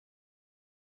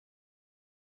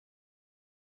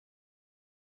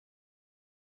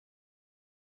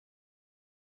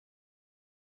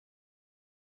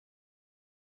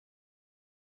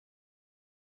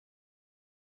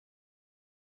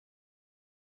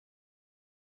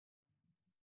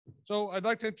So I'd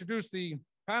like to introduce the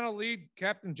panel lead,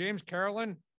 Captain James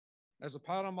Caroland, as a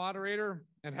panel moderator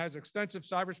and has extensive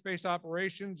cyberspace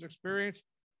operations experience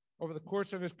over the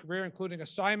course of his career, including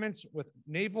assignments with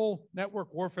Naval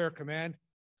Network Warfare Command,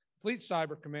 Fleet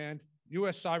Cyber Command,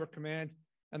 U.S. Cyber Command,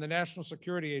 and the National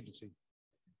Security Agency.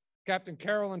 Captain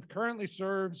Caroland currently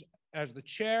serves as the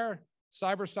Chair,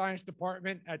 Cyber Science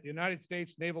Department at the United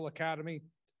States Naval Academy,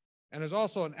 and is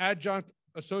also an adjunct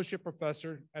associate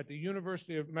professor at the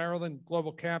University of Maryland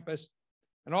Global Campus,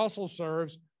 and also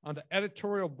serves on the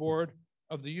editorial board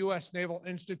of the U.S. Naval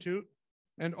Institute,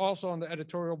 and also on the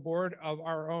editorial board of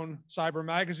our own Cyber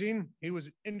Magazine. He was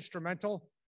instrumental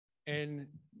in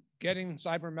getting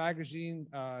Cyber Magazine,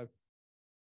 the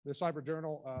Cyber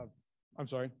Journal,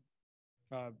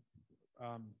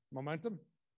 momentum.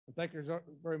 And thank you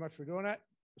very much for doing that.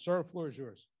 Sir, the floor is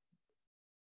yours.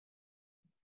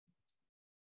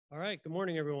 All right, good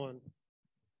morning, everyone.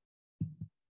 There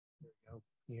we go.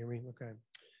 Can you hear me? Okay.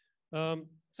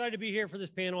 Excited to be here for this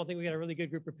panel. I think we got a really good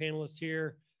group of panelists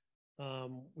here.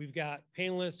 We've got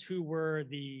panelists who were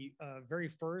the very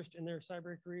first in their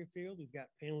cyber career field. We've got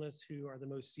panelists who are the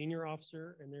most senior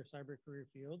officer in their cyber career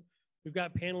field. We've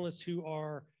got panelists who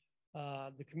are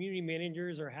the community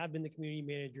managers or have been the community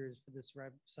managers for the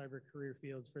cyber career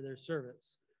fields for their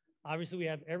service. Obviously, we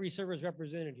have every service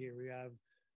represented here. We have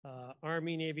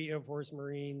Army, Navy, Air Force,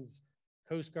 Marines,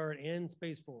 Coast Guard, and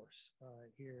Space Force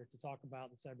here to talk about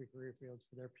the cyber career fields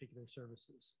for their particular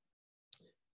services.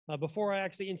 Before I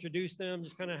actually introduce them,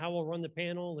 just kind of how we'll run the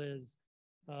panel is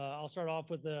I'll start off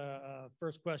with the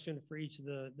first question for each of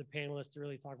the panelists to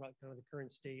really talk about kind of the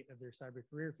current state of their cyber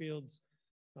career fields,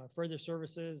 further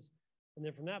services. And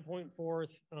then from that point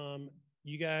forth,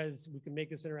 you guys, we can make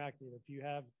this interactive. If you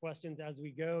have questions as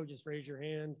we go, just raise your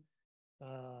hand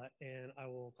and I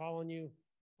will call on you.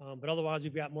 But otherwise,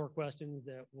 we've got more questions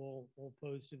that we'll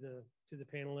pose to the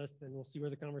panelists and we'll see where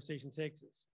the conversation takes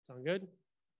us. Sound good?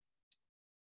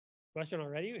 Question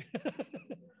already?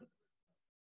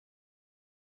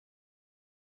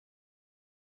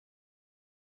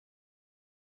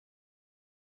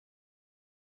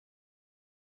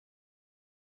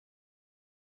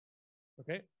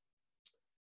 Okay.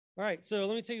 All right, so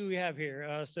let me tell you who we have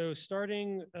here. So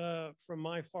starting from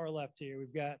my far left here,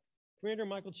 we've got Commander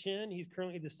Michael Chien. He's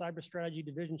currently the Cyber Strategy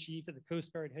Division Chief at the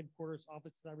Coast Guard Headquarters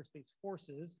Office of Cyberspace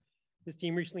Forces. His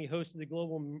team recently hosted the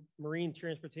Global Marine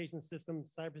Transportation System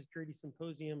Cybersecurity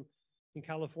Symposium in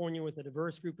California with a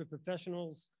diverse group of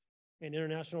professionals and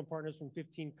international partners from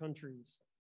 15 countries.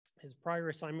 His prior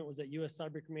assignment was at U.S.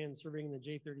 Cyber Command, serving in the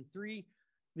J-33,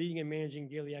 leading and managing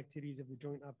daily activities of the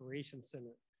Joint Operations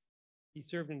Center. He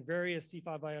served in various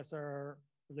C5ISR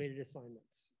related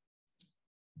assignments.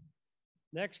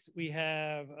 Next, we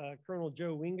have Colonel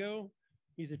Joe Wingo.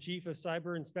 He's the Chief of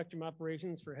Cyber and Spectrum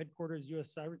Operations for Headquarters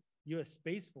U.S.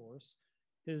 Space Force.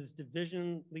 His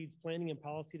division leads planning and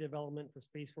policy development for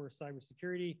Space Force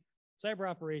cybersecurity, cyber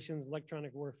operations,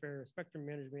 electronic warfare, spectrum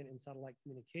management, and satellite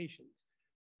communications.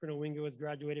 Colonel Wingo has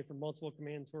graduated from multiple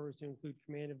command tours to include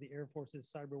command of the Air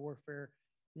Force's Cyber Warfare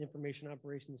and Information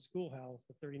Operations Schoolhouse,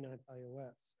 the 39th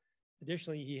IOS.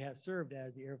 Additionally, he has served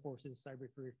as the Air Force's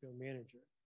Cyber Career Field Manager.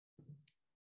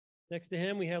 Next to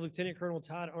him, we have Lieutenant Colonel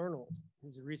Todd Arnold,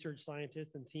 who's a research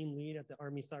scientist and team lead at the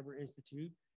Army Cyber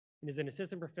Institute, and is an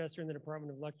assistant professor in the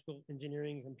Department of Electrical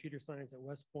Engineering and Computer Science at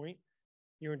West Point.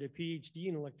 He earned a PhD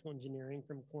in electrical engineering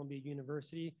from Columbia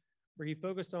University, where he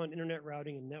focused on internet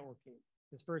routing and networking.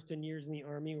 His first 10 years in the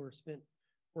Army were spent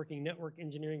working network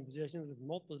engineering positions with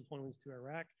multiple deployments to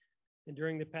Iraq. And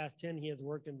during the past 10, he has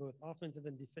worked in both offensive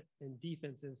and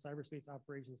defensive cyberspace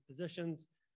operations positions.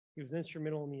 He was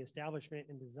instrumental in the establishment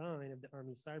and design of the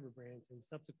Army Cyber Branch and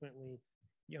subsequently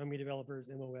the Army Developers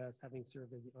MOS, having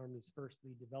served as the Army's first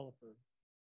lead developer.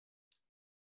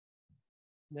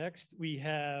 Next, we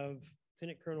have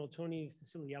Lieutenant Colonel Tony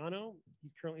Siciliano.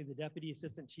 He's currently the Deputy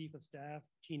Assistant Chief of Staff,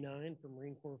 G9 for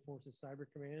Marine Corps Forces Cyber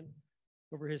Command.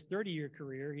 Over his 30-year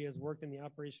career, he has worked in the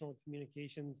operational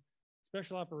communications,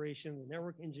 special operations,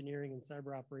 network engineering, and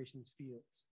cyber operations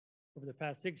fields. Over the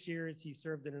past 6 years, he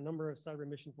served in a number of cyber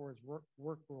mission force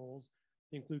work roles,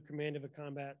 that include command of a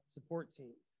combat support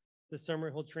team. This summer,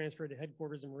 he'll transfer to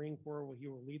headquarters in Marine Corps, where he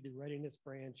will lead the Readiness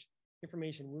Branch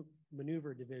Information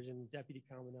Maneuver Division, Deputy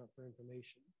Commandant for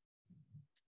Information.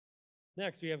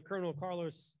 Next, we have Colonel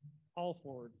Carlos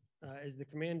Alford as the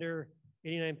commander,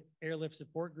 89th Airlift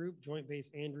Support Group, Joint Base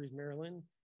Andrews, Maryland.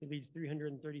 He leads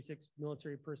 336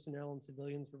 military personnel and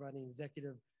civilians, providing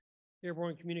executive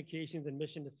airborne communications and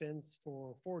mission defense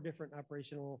for 4 different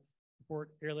operational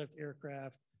support airlift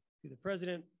aircraft to the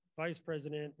President, Vice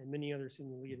President, and many other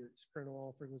senior leaders. Colonel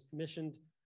Alford was commissioned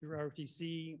through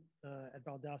ROTC at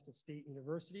Valdosta State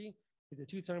University. He's a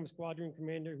two-time squadron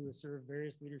commander who has served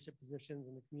various leadership positions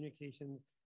in the communications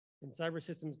and cyber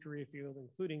systems career field,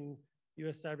 including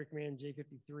U.S. Cyber Command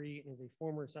J53, and is a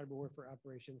former cyber warfare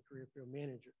operations career field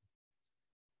manager.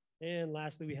 And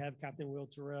lastly, we have Captain Will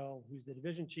Tirrell, who's the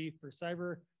division chief for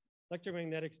cyber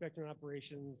electromagnetic spectrum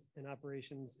operations and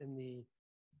operations in the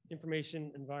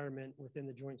information environment within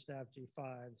the Joint Staff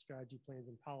J5, Strategy, Plans,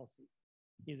 and Policy.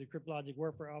 He is a cryptologic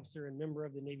warfare officer and member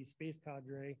of the Navy Space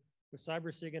Cadre with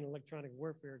cyber SIG and electronic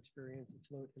warfare experience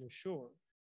afloat and ashore.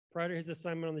 Prior to his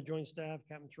assignment on the Joint Staff,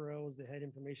 Captain Tirrell was the head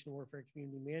information warfare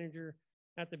community manager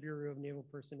at the Bureau of Naval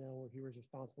Personnel, where he was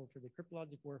responsible for the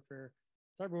cryptologic warfare,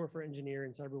 cyber warfare engineer,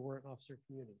 and cyber warrant officer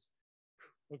communities.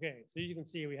 Okay, so as you can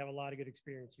see, we have a lot of good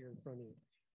experience here in front of you.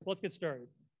 So let's get started.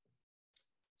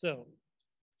 So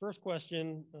first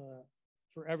question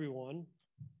for everyone,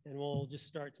 and we'll just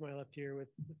start to my left here with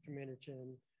Commander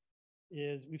Chien,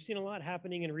 is we've seen a lot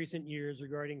happening in recent years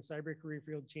regarding cyber career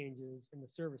field changes in the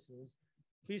services.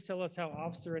 Please tell us how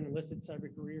officer and enlisted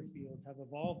cyber career fields have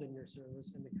evolved in your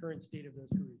service and the current state of those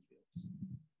career fields.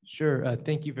 Sure.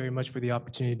 Thank you very much for the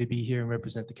opportunity to be here and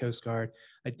represent the Coast Guard.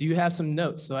 I do have some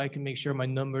notes so I can make sure my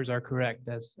numbers are correct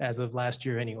as of last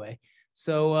year anyway.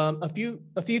 So a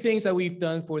few things that we've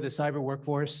done for the cyber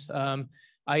workforce.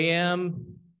 I am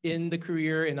in the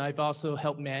career, and I've also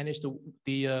helped manage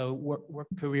the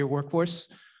career workforce,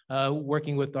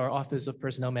 working with our Office of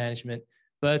Personnel Management.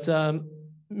 But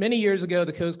many years ago,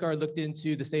 the Coast Guard looked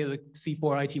into the state of the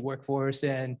C4 IT workforce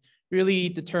and really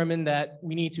determined that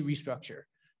we need to restructure,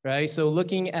 right? So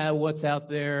looking at what's out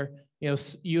there,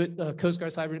 Coast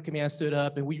Guard Cyber Command stood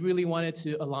up, and we really wanted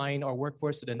to align our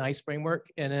workforce to the NICE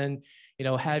framework, and then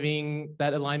having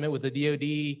that alignment with the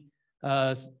DoD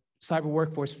cyber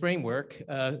workforce framework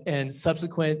and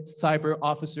subsequent cyber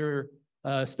officer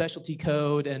specialty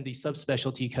code and the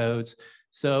subspecialty codes.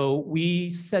 So we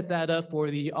set that up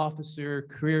for the officer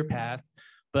career path,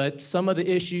 but some of the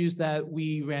issues that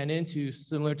we ran into,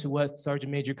 similar to what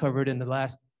Sergeant Major covered in the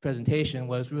last presentation,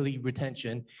 was really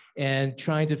retention and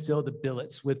trying to fill the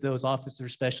billets with those officer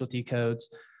specialty codes.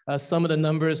 Some of the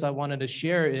numbers I wanted to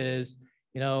share is,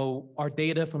 our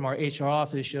data from our HR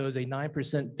office shows a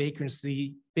 9%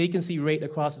 vacancy rate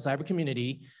across the cyber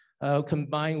community,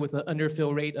 combined with an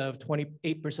underfill rate of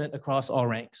 28% across all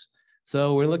ranks.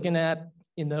 So we're looking at,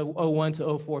 in the 01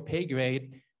 to 04 pay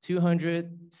grade,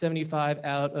 275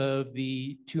 out of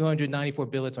the 294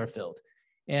 billets are filled.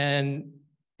 And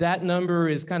that number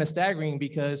is kind of staggering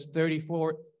because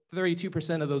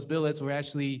 32% of those billets were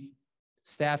actually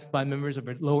staffed by members of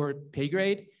a lower pay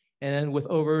grade, and then with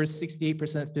over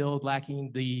 68% filled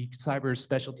lacking the cyber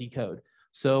specialty code.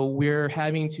 So we're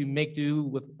having to make do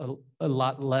with a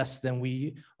lot less than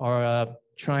we are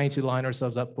trying to line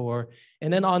ourselves up for.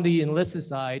 And then on the enlisted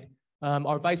side,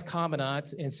 our Vice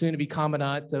Commandant and soon-to-be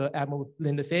Commandant, Admiral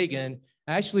Linda Fagan,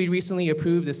 actually recently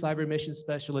approved the Cyber Mission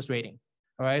Specialist rating.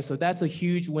 All right, so that's a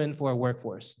huge win for our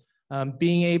workforce.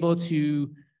 Being able to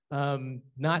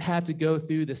not have to go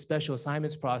through the special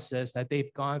assignments process that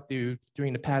they've gone through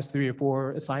during the past 3 or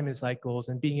 4 assignment cycles,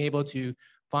 and being able to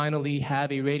finally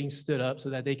have a rating stood up so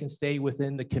that they can stay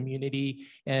within the community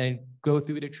and go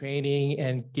through the training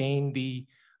and gain the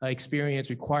experience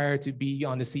required to be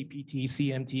on the CPT,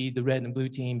 CMT, the red and blue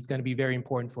team is going to be very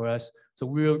important for us.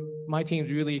 So my team's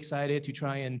really excited to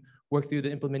try and work through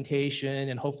the implementation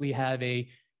and hopefully have a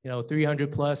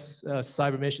 300 plus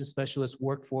cyber mission specialist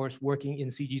workforce working in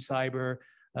CG Cyber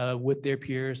with their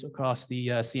peers across the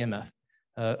CMF.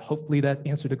 Hopefully that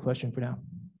answered the question for now.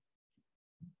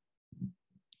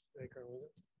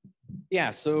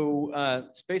 Yeah, so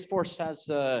Space Force has,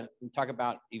 we talk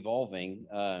about evolving.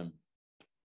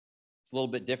 It's a little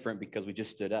bit different because we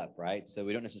just stood up, right? So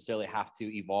we don't necessarily have to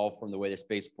evolve from the way the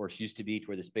Space Force used to be to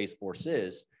where the Space Force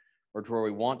is, or to where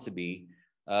we want to be.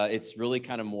 It's really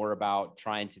kind of more about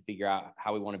trying to figure out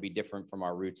how we want to be different from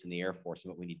our roots in the Air Force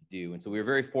and what we need to do. And so we were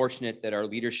very fortunate that our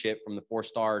leadership from the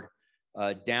 4-star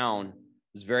down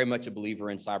was very much a believer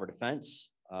in cyber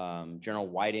defense. General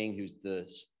Whiting, who's the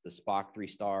SPOC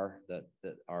 3-star,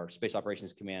 our Space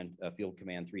Operations Command, Field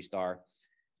Command 3-star,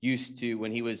 used to,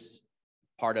 when he was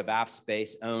part of AF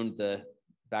Space,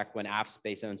 back when AF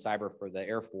Space owned cyber for the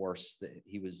Air Force,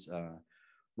 he was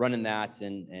running that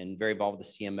and very involved with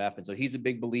the CMF. And so he's a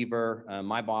big believer.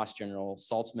 My boss, General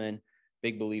Saltzman,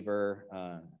 big believer,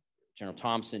 General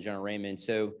Thompson, General Raymond.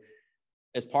 So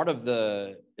as part of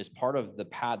the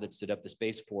pad that stood up the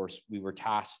Space Force, we were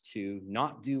tasked to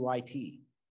not do IT.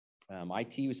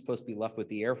 IT was supposed to be left with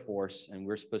the Air Force, and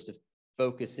we're supposed to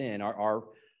focus in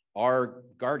our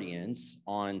guardians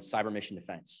on cyber mission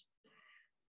defense.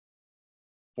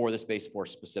 for the Space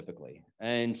Force specifically.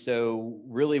 And so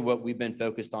really what we've been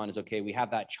focused on is, okay, we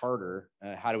have that charter,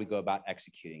 how do we go about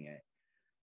executing it?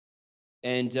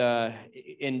 And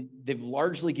they've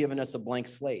largely given us a blank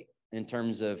slate in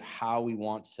terms of how we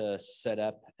want to set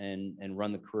up and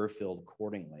run the career field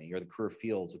accordingly, or the career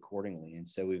fields accordingly. And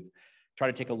so we've tried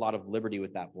to take a lot of liberty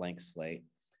with that blank slate.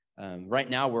 Right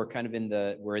now, we're kind of in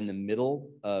the middle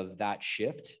of that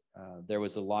shift. There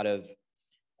was a lot of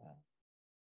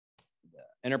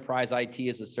enterprise IT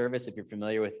as a service. If you're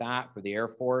familiar with that, for the Air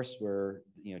Force, we're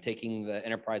taking the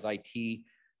enterprise IT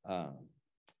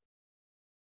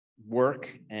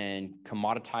work and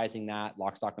commoditizing that,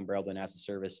 lock, stock, and barrel, and as a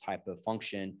service type of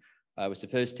function. Was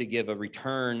supposed to give a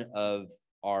return of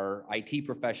our IT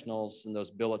professionals and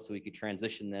those billets so we could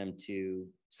transition them to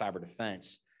cyber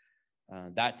defense.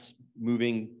 That's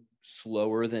moving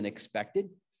slower than expected.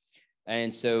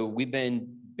 And so we've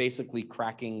been basically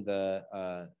cracking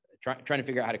the, trying to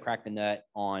figure out how to crack the nut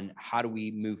on how do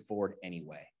we move forward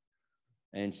anyway.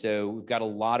 And so we've got a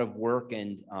lot of work,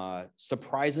 and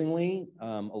surprisingly,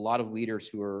 a lot of leaders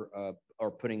who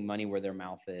are putting money where their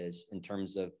mouth is in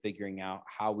terms of figuring out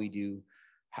how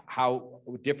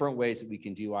different ways that we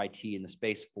can do IT in the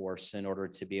Space Force in order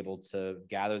to be able to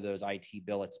gather those IT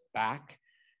billets back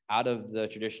out of the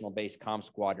traditional base comm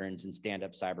squadrons and stand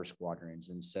up cyber squadrons.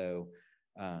 And so,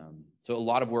 so a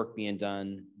lot of work being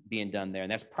done there,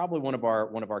 and that's probably one of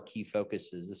our key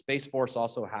focuses. The Space Force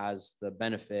also has the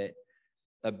benefit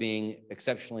of being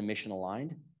exceptionally mission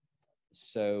aligned.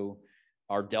 So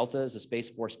our deltas, the Space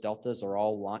Force deltas, are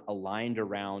all aligned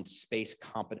around space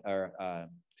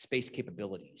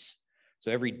capabilities.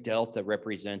 So every delta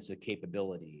represents a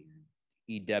capability,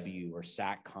 EW or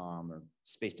SATCOM or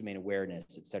space domain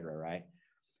awareness, et cetera, right?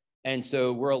 And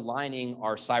so we're aligning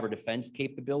our cyber defense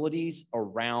capabilities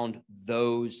around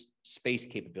those space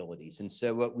capabilities. And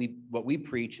so what we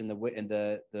preach in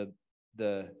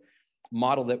the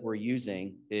model that we're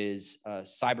using is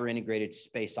cyber integrated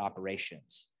space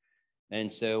operations.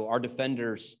 And so our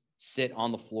defenders sit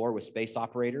on the floor with space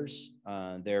operators.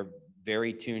 They're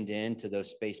very tuned in to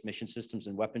those space mission systems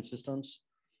and weapon systems,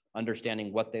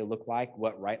 understanding what they look like,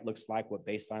 what right looks like, what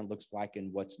baseline looks like,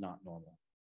 and what's not normal.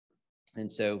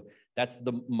 And so that's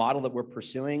the model that we're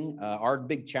pursuing. Our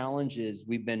big challenge is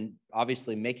we've been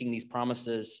obviously making these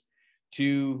promises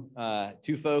to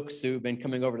folks who've been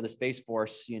coming over to the Space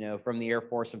Force, from the Air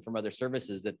Force and from other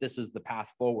services, that this is the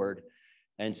path forward.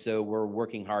 And so we're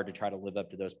working hard to try to live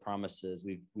up to those promises.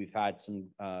 We've had some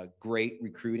great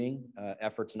recruiting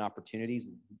efforts and opportunities,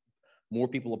 more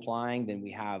people applying than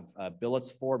we have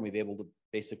billets for, and we've been able to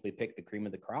basically pick the cream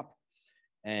of the crop.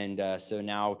 And so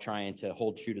now trying to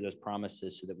hold true to those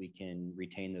promises so that we can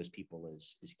retain those people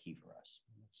is key for us.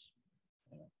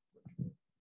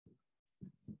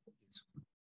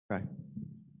 Okay,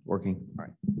 working. All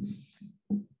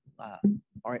right.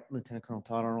 All right, Lieutenant Colonel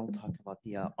Todd Arnold talking about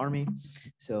the Army.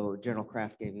 So General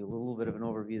Kraft gave you a little bit of an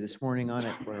overview this morning on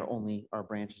it, where our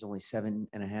branch is only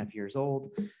 7.5 years old,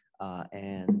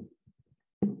 and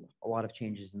a lot of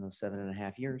changes in those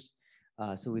 7.5 years.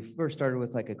 So we first started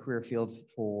with like a career field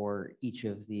for each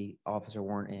of the officer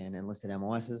warrant and enlisted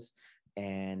MOSs.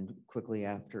 And quickly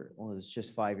after, well, it was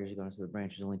just 5 years ago, so the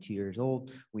branch is only 2 years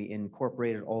old, we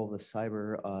incorporated all the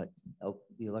cyber,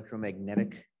 the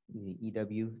electromagnetic, the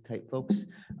EW type folks.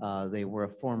 They were a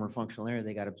former functional area.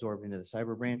 They got absorbed into the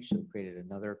cyber branch, so created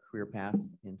another career path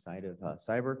inside of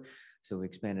cyber. So we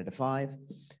expanded to 5.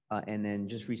 And then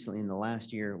just recently in the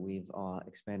last year, we've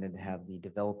expanded to have the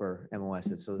developer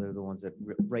MOSs. So they're the ones that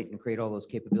write and create all those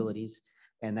capabilities.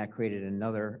 And that created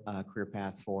another career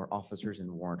path for officers and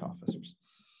warrant officers.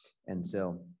 And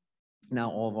so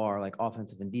now all of our like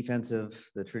offensive and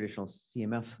defensive, the traditional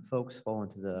CMF folks fall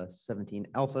into the 17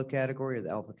 Alpha category, or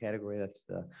the Alpha category. That's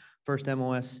the first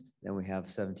MOS. Then we have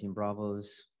 17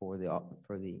 Bravos for the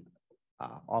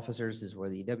officers is where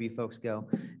the EW folks go,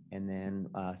 and then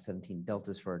 17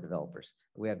 Deltas for our developers.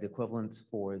 We have the equivalents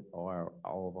for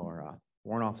all of our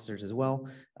warrant officers as well,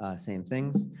 same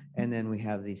things. And then we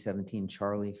have the 17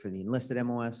 Charlie for the enlisted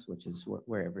MOS, which is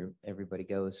where everybody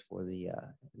goes for the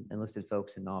enlisted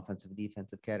folks in the offensive and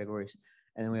defensive categories.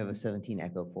 And then we have a 17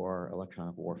 Echo for our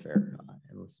electronic warfare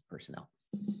enlisted personnel.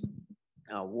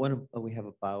 We have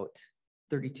about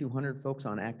 3,200 folks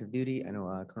on active duty. I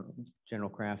know General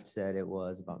Kraft said it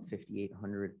was about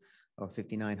 5,800 or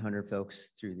 5,900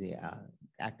 folks through the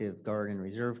active guard and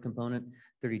reserve component.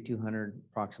 3,200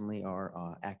 approximately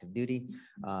are active duty.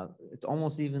 It's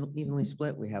almost evenly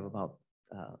split. We have about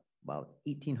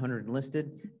 1,800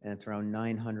 enlisted, and it's around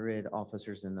 900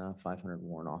 officers and 500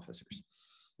 warrant officers.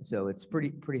 So it's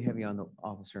pretty heavy on the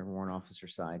officer and warrant officer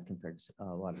side compared to a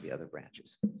lot of the other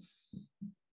branches.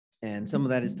 And some of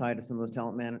that is tied to some of those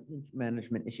talent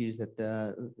management issues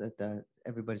that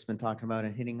everybody's been talking about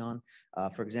and hitting on.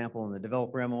 For example, in the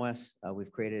developer MOS,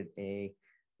 we've created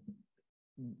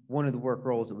one of the work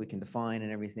roles that we can define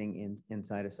and everything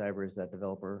inside of cyber is that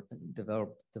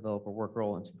developer work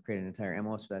role. And so we create an entire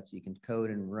MOS for that, so you can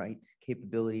code and write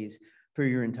capabilities for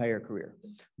your entire career.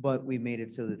 But we made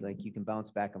it so that like you can bounce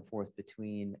back and forth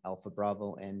between Alpha,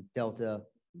 Bravo, and Delta,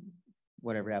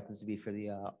 whatever it happens to be for the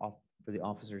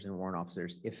officers and warrant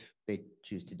officers if they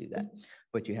choose to do that.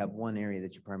 But you have one area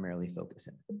that you primarily focus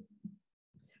in.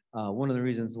 One of the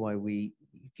reasons why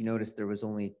if you notice, there was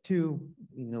only two,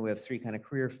 even though we have three kind of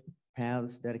career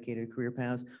paths, dedicated career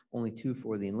paths, only two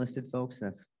for the enlisted folks.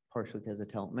 That's partially because of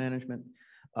talent management.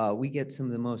 We get some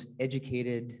of the most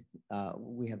educated,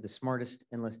 we have the smartest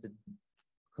enlisted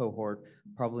cohort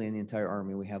probably in the entire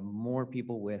Army. We have more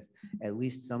people with at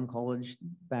least some college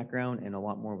background and a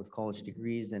lot more with college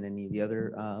degrees than any of the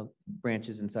other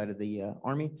branches inside of the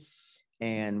Army.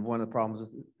 And one of the problems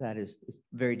with that is it's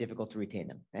very difficult to retain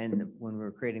them. And when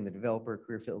we're creating the developer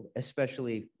career field,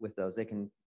 especially with those, they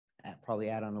can probably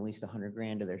add on at least 100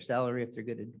 grand to their salary if they're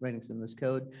good at writing some of this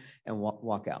code and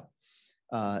walk out.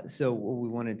 So what we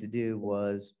wanted to do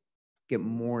was get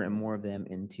more and more of them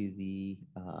into the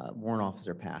warrant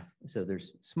officer path. So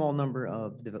there's a small number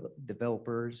of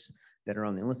developers that are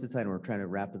on the enlisted side, and we're trying to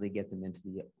rapidly get them into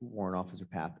the warrant officer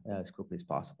path as quickly as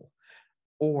possible.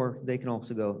 Or they can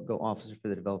also go officer for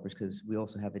the developers, because we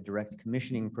also have a direct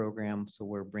commissioning program. So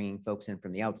we're bringing folks in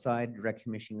from the outside, direct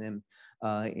commissioning them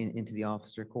into the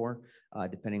officer corps,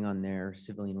 depending on their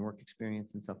civilian work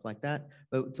experience and stuff like that.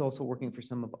 But it's also working for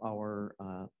some of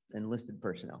our enlisted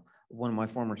personnel. One of my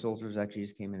former soldiers actually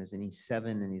just came in as an E7,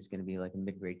 and he's going to be like a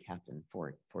mid-grade captain,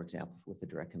 for example, with the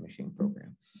direct commissioning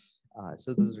program.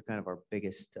 So those are kind of our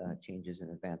biggest changes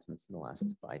and advancements in the last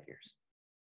 5 years.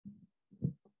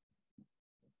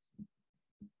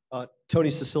 Tony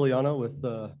Siciliano with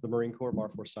the Marine Corps,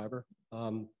 Mar4 Cyber.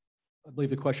 I believe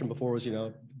the question before was,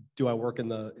 do I work in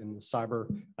the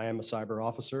cyber? I am a cyber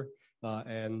officer,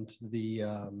 and the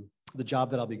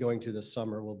job that I'll be going to this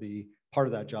summer will be part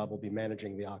of that job will be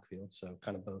managing the OC field, so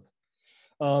kind of both.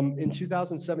 In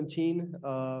 2017,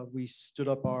 we stood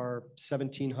up our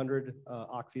 1700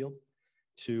 OC field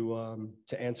to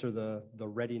answer the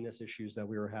readiness issues that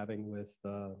we were having with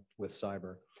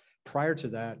cyber. Prior to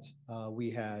that,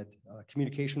 we had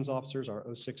communications officers, our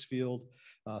 06 field,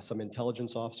 some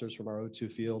intelligence officers from our 02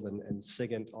 field, and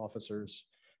SIGINT officers,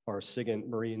 our SIGINT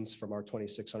Marines from our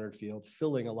 2600 field,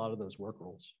 filling a lot of those work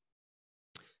roles,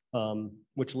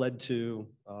 which led to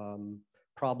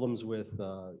problems with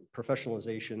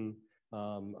professionalization.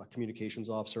 A communications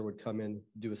officer would come in,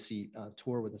 do a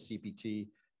tour with a CPT,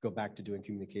 go back to doing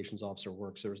communications officer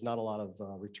work. So there's not a lot of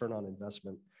return on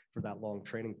investment for that long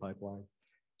training pipeline.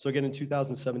 So again, in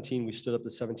 2017, we stood up the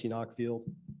 17 OC field,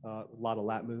 a lot of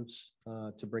lat moves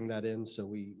to bring that in. So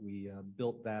we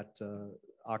built that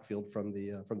OC field from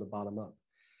the bottom up.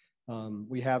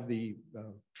 We have the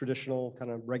traditional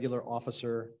kind of regular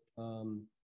officer, what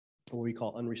we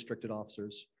call unrestricted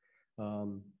officers.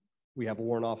 We have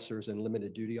warrant officers and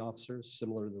limited duty officers,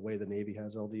 similar to the way the Navy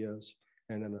has LDOs,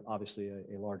 and then obviously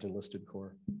a large enlisted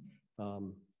corps.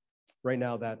 Right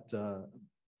now, that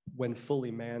when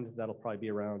fully manned, that'll probably be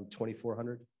around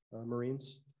 2,400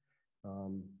 Marines.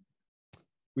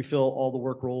 We fill all the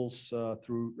work roles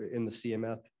through in the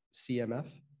CMF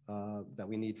that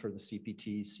we need for the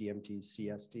CPTs, CMTs,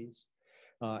 CSTs.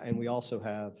 And we also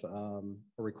have a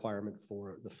requirement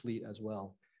for the fleet as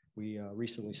well. We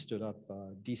recently stood up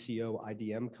DCO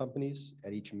IDM companies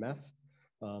at each MEF.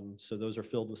 So those are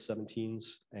filled with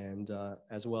 17s, and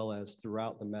as well as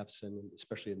throughout the MEFs, and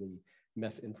especially in the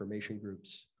MEF information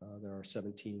groups, there are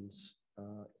 17s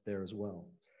there as well.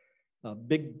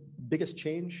 Biggest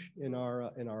change in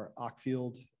our OC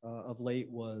field of late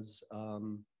was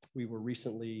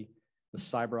the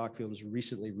cyber OC field was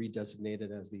recently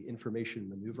redesignated as the information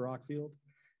maneuver OC field,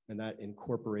 and that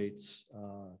incorporates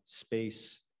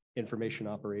space information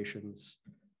operations.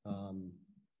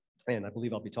 And I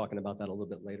believe I'll be talking about that a little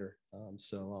bit later,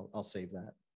 so I'll save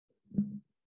that.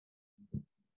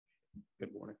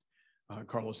 Good morning.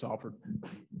 Carlos Alford.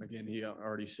 Again, he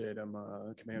already said I'm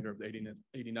a commander of the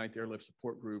 89th Airlift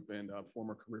Support Group and a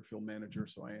former career field manager.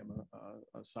 So I am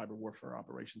a cyber warfare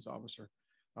operations officer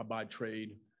by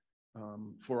trade.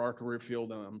 For our career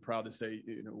field, I'm proud to say,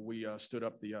 we stood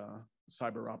up the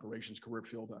cyber operations career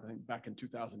field, I think back in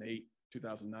 2008,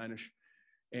 2009-ish,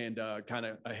 and kind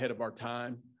of ahead of our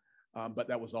time. But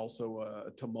that was also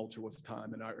a tumultuous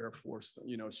time in our Air Force,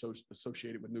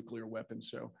 associated with nuclear weapons.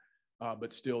 So,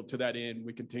 but still, to that end,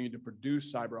 we continue to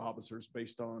produce cyber officers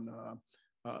based on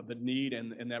the need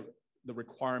and the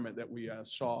requirement that we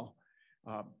saw.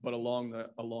 But along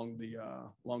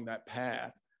that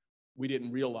path, we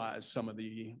didn't realize some of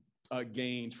the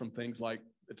gains from things like,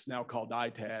 it's now called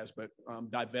ITAS, but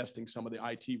divesting some of the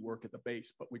IT work at the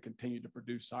base. But we continued to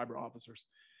produce cyber officers,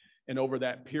 and over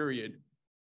that period,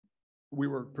 we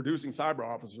were producing cyber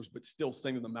officers, but still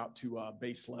sending them out to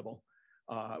base level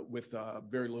with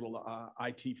very little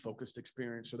IT-focused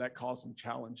experience. So that caused some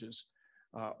challenges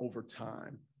over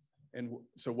time. And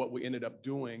so what we ended up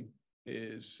doing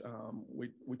is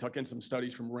we took in some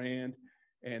studies from RAND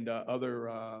and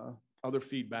other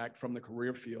feedback from the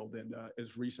career field. And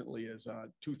as recently as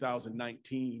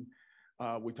 2019,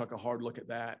 we took a hard look at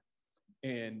that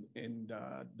and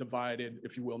divided,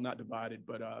 if you will, not divided,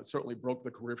 but certainly broke the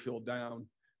career field down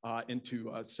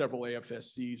into several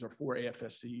AFSCs, or 4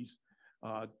 AFSCs,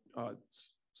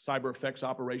 Cyber Effects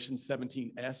Operations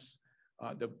 17S,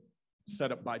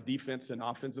 set up by defense and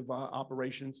offensive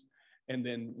operations, and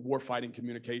then Warfighting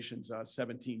Communications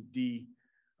 17D,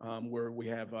 where we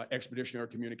have expeditionary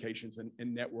communications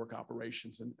and network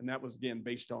operations. And that was, again,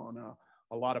 based on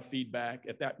a lot of feedback.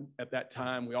 At that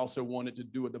time, we also wanted to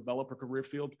do a developer career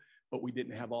field, but we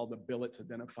didn't have all the billets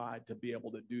identified to be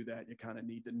able to do that. You kind of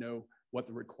need to know what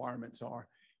the requirements are.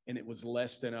 And it was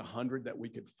less than 100 that we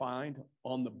could find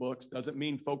on the books. Doesn't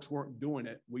mean folks weren't doing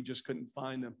it. We just couldn't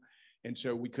find them. And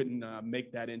so we couldn't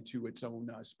make that into its own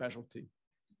specialty.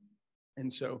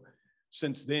 And so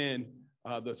since then,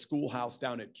 the schoolhouse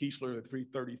down at Keesler, the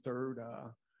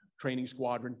 333rd Training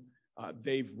Squadron,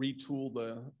 they've retooled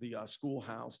the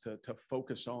schoolhouse to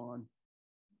focus on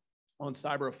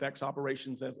cyber effects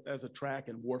operations as a track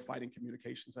and warfighting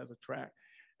communications as a track.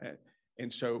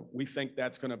 And so we think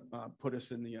that's going to put us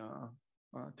in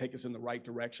take us in the right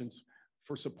directions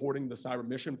for supporting the cyber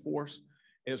mission force,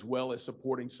 as well as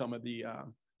supporting some of the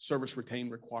service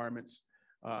retained requirements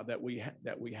that we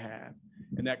have.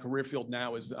 And that career field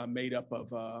now is made up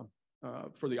of,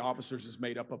 for the officers, is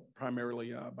made up of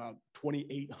primarily about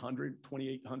 2,800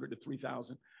 to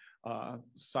 3,000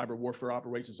 cyber warfare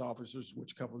operations officers,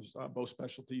 which covers both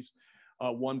specialties.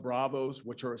 1 Bravos,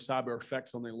 which are cyber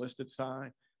effects on the enlisted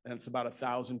side, and it's about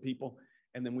 1,000 people.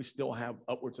 And then we still have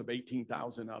upwards of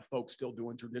 18,000 folks still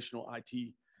doing traditional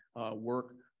IT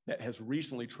work that has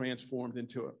recently transformed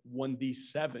into a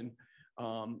 1D7,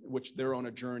 which they're on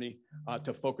a journey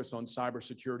to focus on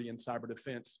cybersecurity and cyber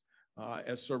defense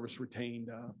as service retained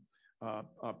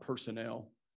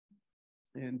personnel.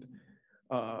 And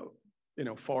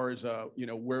far as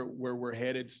where we're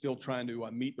headed, still trying to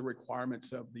meet the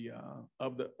requirements of the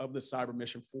cyber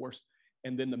mission force,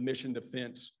 and then the mission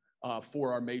defense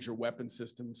for our major weapon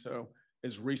systems. So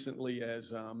as recently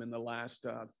as in the last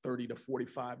 30 to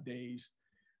 45 days,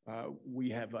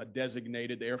 we have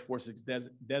designated, the Air Force has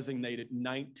designated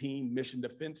 19 mission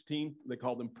defense teams. They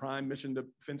call them prime mission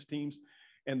defense teams,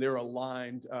 and they're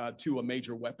aligned to a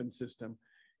major weapon system.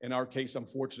 In our case, I'm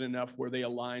fortunate enough where they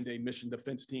aligned a mission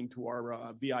defense team to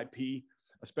our VIP,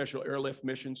 a special airlift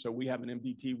mission. So we have an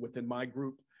MDT within my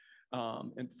group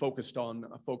and focused on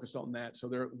that. So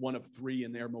they're one of 3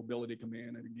 in their mobility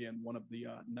command, and again, one of the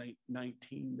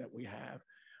 19 that we have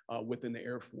within the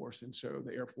Air Force. And so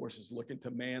the Air Force is looking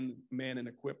to man and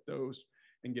equip those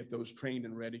and get those trained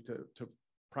and ready to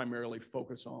primarily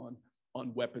focus on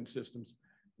weapon systems,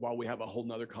 while we have a whole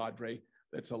nother cadre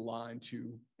that's aligned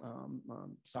to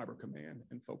Cyber Command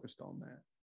and focused on that.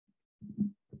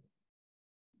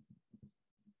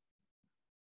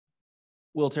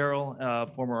 Will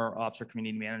Tirrell, former officer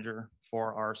community manager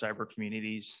for our cyber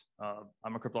communities.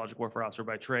 I'm a cryptologic warfare officer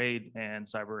by trade, and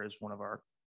cyber is one of our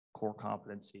core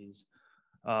competencies.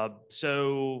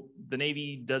 So the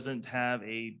Navy doesn't have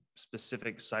a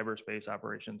specific cyberspace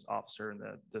operations officer in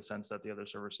the sense that the other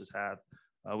services have.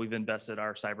 We've invested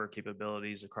our cyber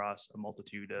capabilities across a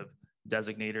multitude of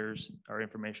designators, our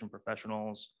information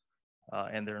professionals,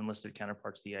 and their enlisted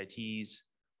counterparts, the ITs,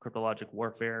 cryptologic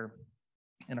warfare,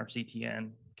 and our CTN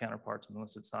counterparts on the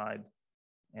enlisted side,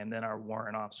 and then our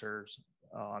warrant officers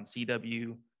on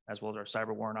CW, as well as our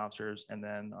cyber warrant officers, and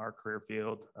then our career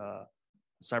field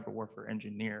cyber warfare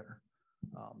engineer.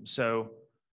 So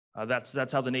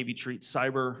that's how the Navy treats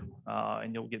cyber,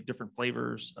 and you'll get different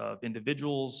flavors of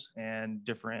individuals and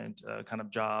different kind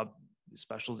of job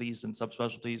specialties and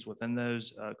subspecialties within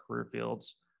those career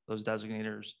fields, those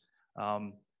designators.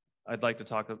 I'd like to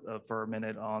talk for a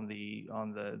minute on the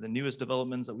newest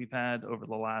developments that we've had over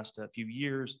the last few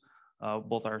years,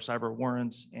 both our cyber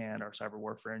warrants and our cyber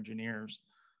warfare engineers.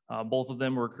 Both of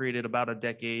them were created about a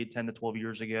decade, 10 to 12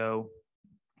 years ago.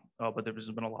 But there's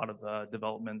been a lot of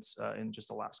developments in just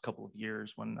the last couple of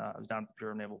years when I was down at the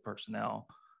Bureau of Naval Personnel.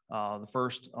 The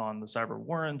first on the cyber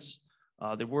warrants,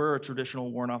 they were a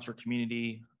traditional warrant officer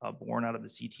community born out of the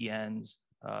CTNs,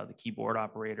 the keyboard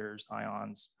operators,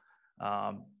 IONs,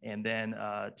 and then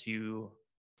to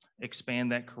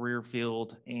expand that career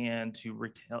field and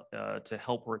to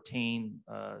help retain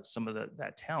some of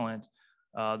that talent,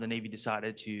 the Navy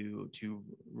decided to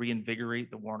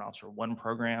reinvigorate the Warrant Officer 1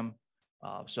 program.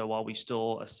 So while we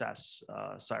still assess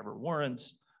cyber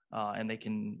warrants and they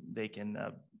can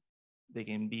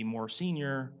be more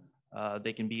senior,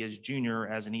 they can be as junior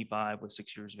as an E5 with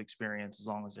 6 years of experience as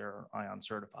long as they're ION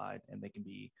certified, and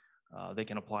they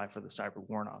can apply for the Cyber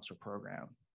Warrant Officer program.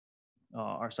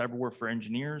 Our cyber warfare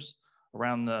engineers,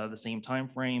 around the same time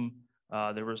frame,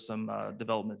 there were some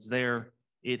developments there.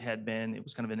 It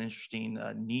was kind of an interesting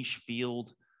niche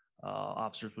field.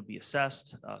 Officers would be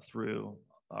assessed through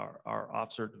our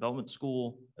Officer Development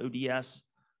School, ODS.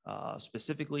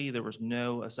 Specifically, there was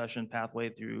no accession pathway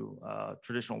through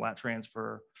traditional lat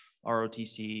transfer,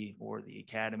 ROTC, or the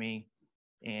academy.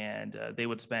 And they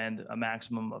would spend a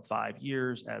maximum of 5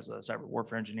 years as a cyber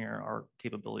warfare engineer, our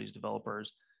capabilities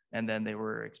developers. And then they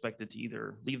were expected to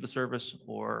either leave the service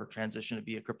or transition to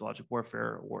be a cryptologic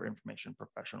warfare or information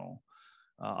professional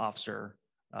officer.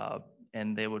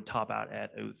 And they would top out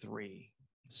at 03.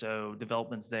 So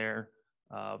developments there.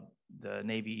 The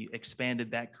Navy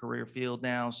expanded that career field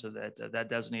now so that that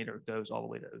designator goes all the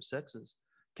way to 06. As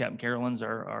Captain Caroland's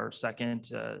our second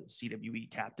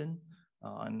CWE captain.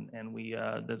 And we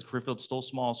the career field's still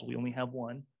small, so we only have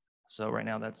one. So right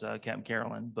now that's Captain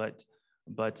Caroland, but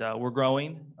we're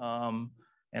growing,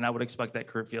 and I would expect that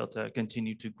career field to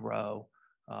continue to grow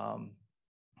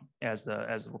as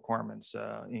the requirements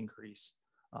increase.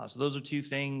 So those are two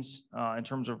things in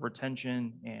terms of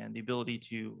retention and the ability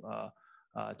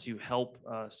to help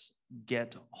us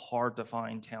get hard to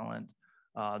find talent.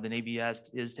 The Navy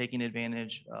is taking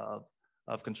advantage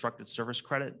of constructed service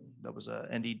credit. That was a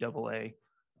NDAA,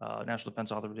 National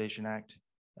Defense Authorization Act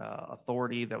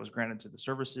authority that was granted to the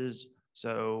services.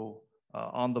 So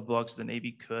on the books, the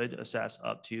Navy could assess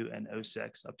up to an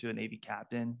 06, up to a Navy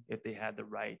captain, if they had the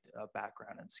right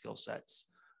background and skill sets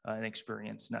and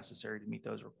experience necessary to meet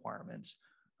those requirements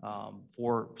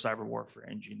for cyber warfare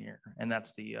engineer. And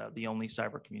that's the only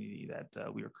cyber community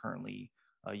that we are currently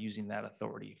using that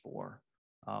authority for.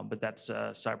 But that's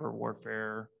cyber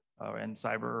warfare and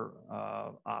cyber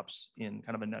ops in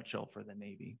kind of a nutshell for the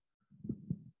Navy.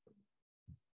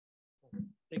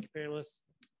 Thank you, panelists.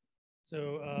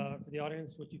 So for the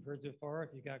audience, what you've heard so far,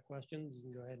 if you got questions, you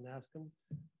can go ahead and ask them.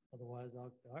 Otherwise,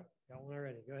 I'll got one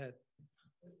already. Go ahead.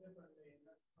 First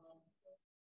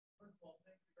of all,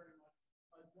 thank you very much.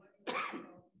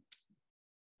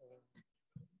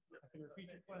 I can repeat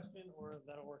your question, or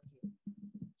that'll work too.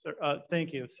 Sir,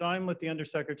 thank you. So I'm with the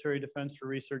Undersecretary of Defense for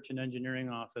Research and Engineering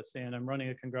Office, and I'm running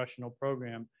a congressional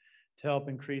program to help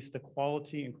increase the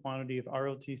quality and quantity of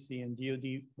ROTC and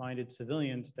DoD-minded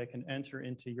civilians that can enter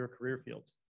into your career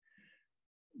fields.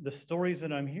 The stories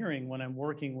that I'm hearing when I'm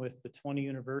working with the 20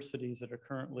 universities that are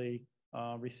currently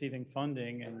receiving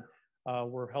funding, and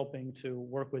we're helping to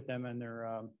work with them and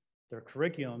their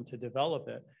curriculum to develop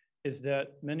it, is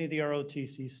that many of the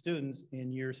ROTC students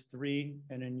in years 3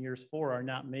 and in years 4 are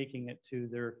not making it to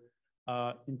their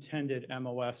intended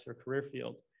MOS or career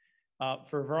field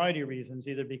for a variety of reasons,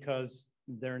 either because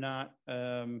they're not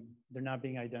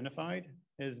being identified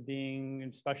as being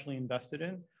especially invested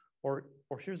in, or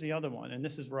here's the other one, and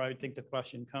this is where I think the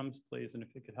question comes, please, and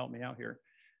if you could help me out here.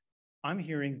 I'm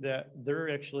hearing that they're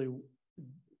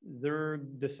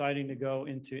deciding to go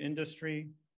into industry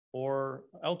or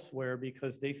elsewhere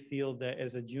because they feel that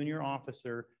as a junior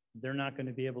officer, they're not going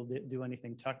to be able to do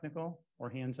anything technical or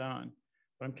hands-on.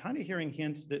 But I'm kind of hearing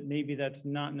hints that maybe that's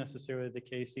not necessarily the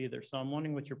case either. So I'm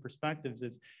wondering what your perspectives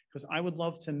is, because I would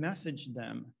love to message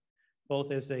them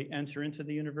both as they enter into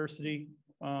the university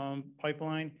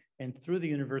pipeline and through the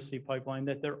university pipeline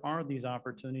that there are these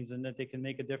opportunities and that they can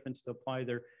make a difference to apply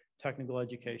their technical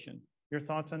education. Your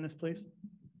thoughts on this, please?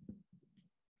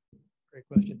 Great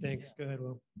question. Thanks. Go ahead,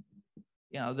 Will.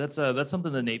 Yeah, that's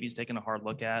something the Navy's taken a hard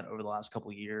look at over the last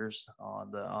couple of years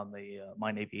on the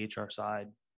My Navy HR side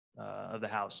of the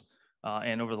house,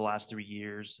 and over the last 3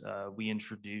 years, we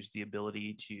introduced the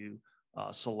ability to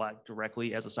select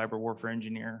directly as a cyber warfare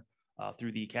engineer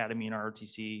through the academy and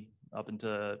ROTC. Up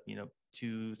until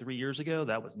 2-3 years ago,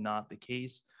 that was not the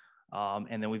case,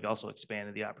 and then we've also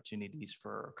expanded the opportunities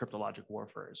for cryptologic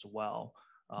warfare as well.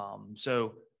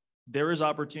 So There is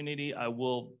opportunity. I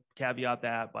will caveat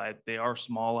that, but they are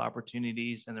small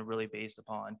opportunities, and they're really based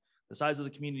upon the size of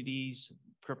the communities.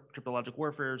 Cryptologic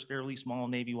warfare is fairly small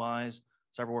Navy-wise.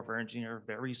 Cyber warfare engineer,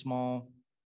 very small.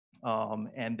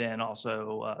 And then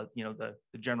also,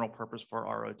 the general purpose for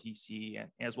ROTC and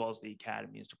as well as the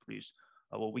academy is to produce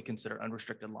what we consider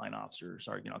unrestricted line officers,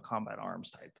 or combat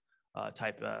arms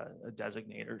type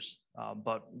designators.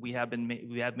 But we have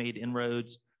made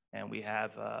inroads, and we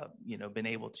have been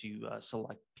able to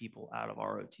select people out of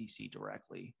ROTC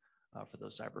directly for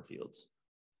those cyber fields.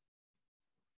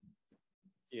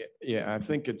 Yeah, I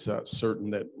think it's certain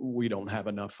that we don't have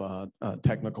enough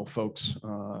technical folks,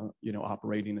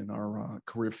 operating in our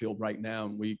career field right now.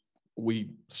 And we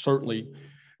certainly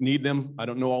need them. I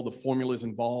don't know all the formulas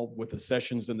involved with the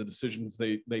sessions and the decisions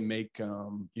they make,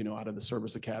 out of the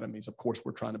service academies. Of course,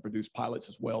 we're trying to produce pilots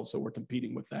as well, so we're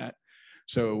competing with that.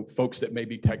 So folks that may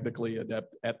be technically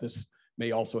adept at this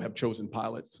may also have chosen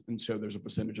pilots. And so there's a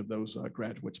percentage of those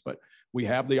graduates, but we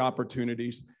have the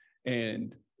opportunities.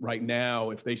 And right now,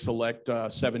 if they select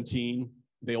 17,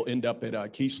 they'll end up at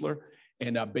Keesler.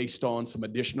 And based on some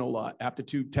additional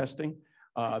aptitude testing,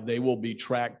 they will be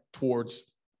tracked towards,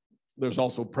 there's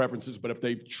also preferences, but if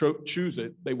they choose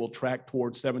it, they will track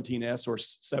towards 17S or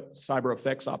cyber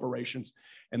effects operations.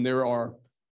 And there are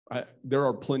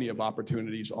plenty of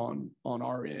opportunities on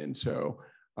our end. So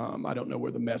I don't know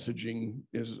where the messaging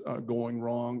is going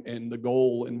wrong. And the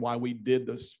goal and why we did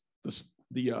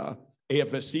the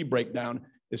AFSC breakdown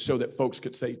is so that folks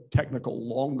could say technical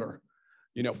longer,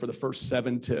 for the first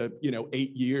 7 to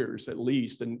 8 years at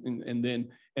least, and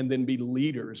then be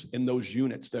leaders in those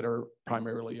units that are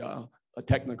primarily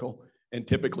technical, and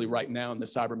typically right now in the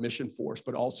cyber mission force.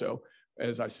 But also,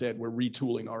 as I said, we're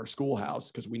retooling our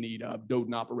schoolhouse because we need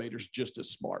Doden operators just as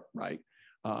smart, right,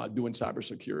 doing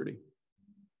cybersecurity.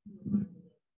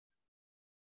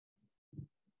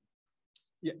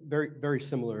 Yeah, very, very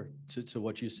similar to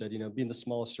what you said. Being the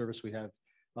smallest service, we have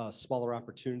smaller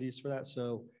opportunities for that.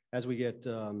 So as we get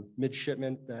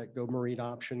midshipmen that go Marine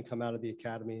option come out of the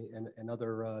academy, and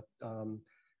other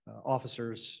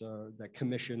officers that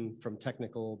commission from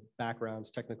technical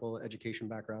backgrounds, technical education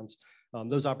backgrounds,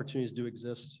 those opportunities do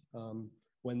exist.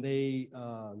 When they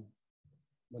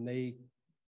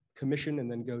commission and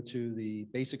then go to the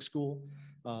basic school,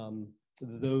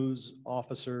 those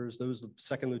officers, those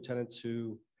second lieutenants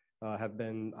who have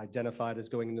been identified as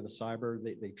going into the cyber,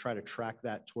 they try to track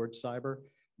that towards cyber,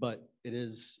 but it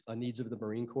is a needs of the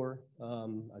Marine Corps.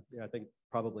 I think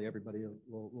probably everybody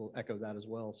will echo that as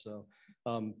well. So,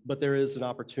 but there is an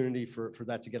opportunity for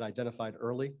that to get identified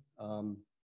early.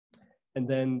 And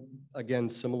then again,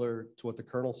 similar to what the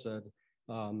Colonel said,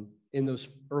 in those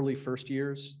early first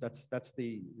years, that's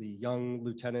the young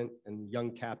lieutenant and young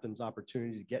captain's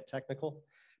opportunity to get technical,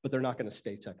 but they're not going to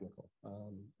stay technical.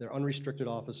 They're unrestricted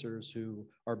officers who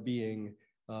are being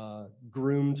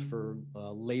groomed for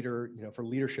later, for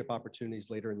leadership opportunities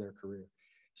later in their career.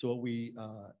 So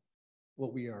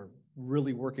what we are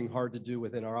really working hard to do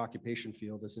within our occupation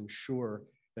field is ensure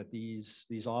that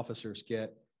these officers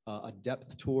get a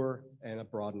depth tour and a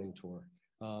broadening tour.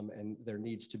 And there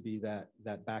needs to be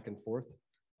that back and forth.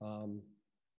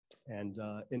 And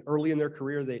early in their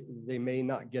career, they may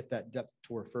not get that depth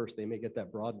tour first. They may get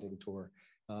that broadening tour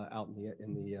out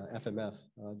in the FMF,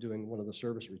 doing one of the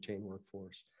service retained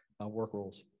workforce work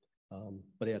roles.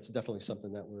 But yeah, it's definitely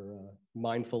something that we're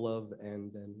mindful of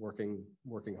and working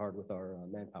hard with our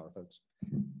manpower folks.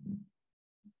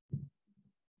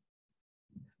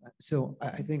 So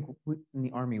I think in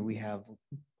the Army, we have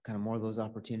kind of more of those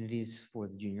opportunities for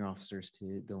the junior officers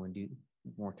to go and do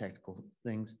more technical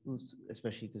things,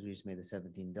 especially because we just made the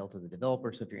 17 Delta the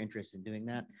developer. So if you're interested in doing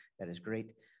that, that is great.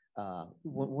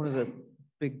 One of the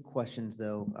big questions,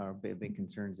 though, or big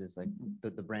concerns is like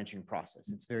the branching process.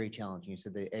 It's very challenging. You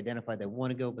said they identify they want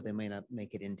to go, but they may not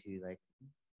make it into like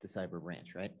the cyber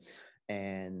branch, right?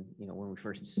 And when we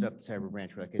first set up the cyber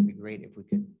branch, we're like, it'd be great if we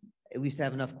could at least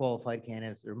have enough qualified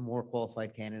candidates. There are more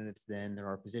qualified candidates than there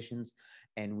are positions,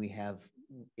 and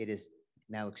it is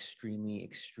now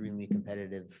extremely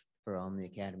competitive from the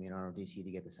academy and ROTC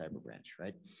to get the cyber branch,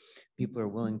 right? People are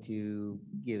willing to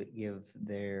give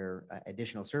their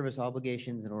additional service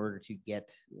obligations in order to get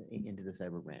into the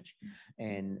cyber branch.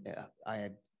 And I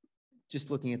had just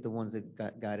looking at the ones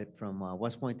that got it from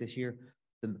West Point this year,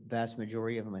 the vast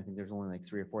majority of them, I think there's only like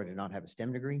 3 or 4 did not have a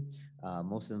STEM degree.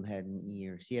 Most of them had an E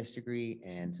or CS degree.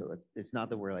 And so it's not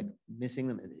that we're like missing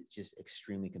them, it's just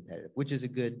extremely competitive, which is a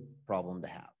good problem to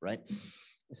have, right?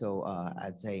 So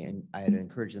I'd say, and I'd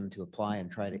encourage them to apply and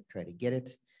try to get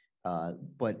it,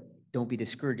 but don't be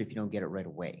discouraged if you don't get it right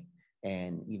away.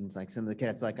 And even like some of the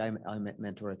cadets, like I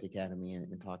mentor at the academy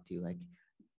and talk to, like,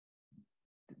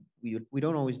 we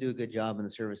don't always do a good job in the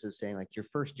service of saying, like, your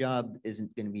first job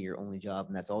isn't going to be your only job,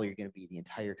 and that's all you're going to be the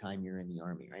entire time you're in the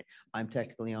Army, right? I'm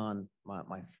technically on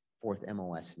my fourth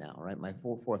MOS now, right? My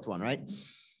fourth one, right?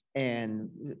 And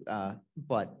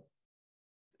because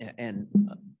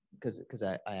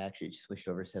I actually switched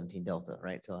over to 17 Delta,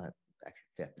 right? So I actually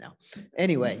fifth now.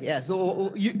 Anyway, yeah.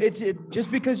 So it's just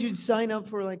because you sign up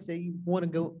for, like, say you want to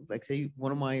go, like, say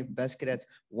one of my best cadets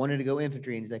wanted to go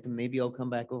infantry, and he's like, maybe I'll come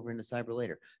back over into cyber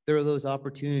later. There are those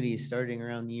opportunities starting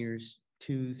around years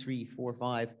 2, 3, 4,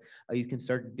 5. You can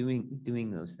start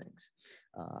doing those things.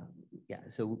 Yeah.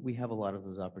 So we have a lot of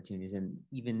those opportunities, and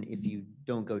even if you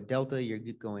don't go Delta, you're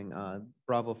going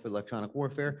Bravo for electronic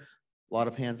warfare. A lot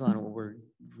of hands-on. We're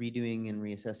redoing and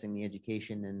reassessing the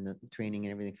education and the training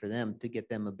and everything for them to get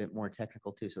them a bit more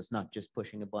technical too. So it's not just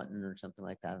pushing a button or something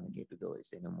like that on the capabilities.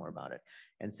 They know more about it.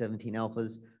 And 17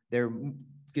 Alphas, they're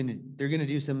gonna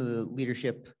do some of the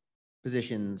leadership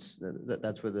positions.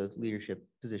 That's where the leadership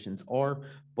positions are.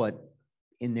 But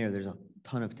in there's a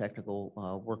ton of technical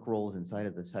work roles inside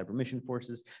of the cyber mission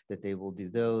forces that they will do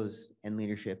those and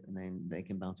leadership, and then they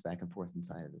can bounce back and forth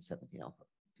inside of the 17 Alpha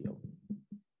field.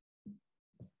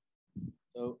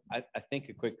 So I think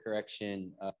a quick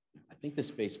correction. I think the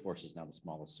Space Force is now the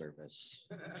smallest service.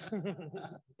 Probably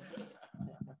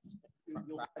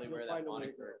wear that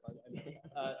moniker.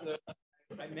 So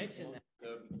I mentioned that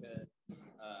though because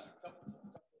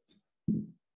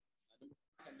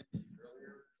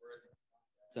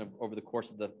so over the course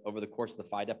of the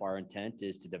FIDEP, our intent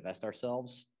is to divest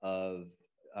ourselves of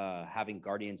having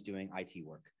Guardians doing IT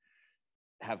work.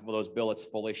 Have those billets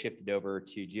fully shifted over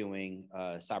to doing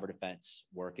cyber defense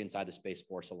work inside the Space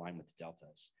Force aligned with the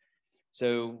Deltas.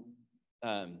 So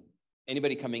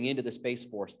anybody coming into the Space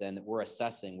Force then that we're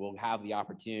assessing will have the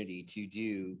opportunity to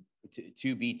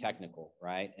be technical,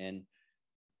 right? And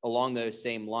along those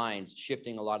same lines,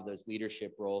 shifting a lot of those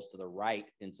leadership roles to the right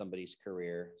in somebody's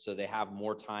career so they have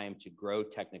more time to grow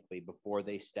technically before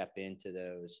they step into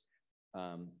those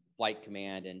flight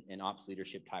command and ops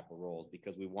leadership type of roles,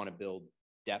 because we want to build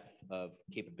depth of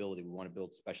capability. We want to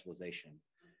build specialization.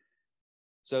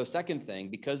 So second thing,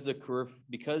 because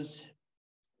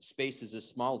space is as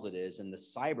small as it is, and the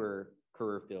cyber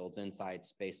career fields inside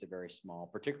space are very small,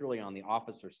 particularly on the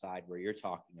officer side where you're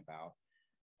talking about,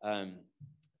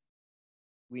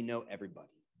 we know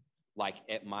everybody. Like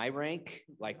at my rank,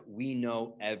 like we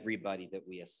know everybody that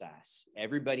we assess.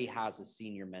 Everybody has a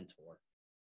senior mentor.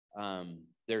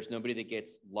 There's nobody that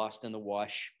gets lost in the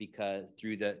wash because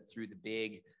through the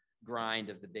big grind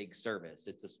of the big service.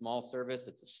 It's a small service.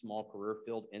 It's a small career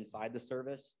field inside the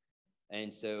service.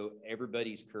 And so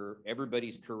everybody's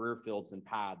career fields and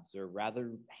paths are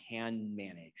rather hand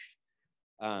managed.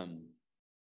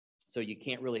 So you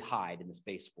can't really hide in the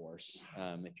Space Force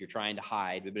if you're trying to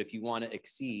hide, but if you want to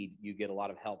exceed, you get a lot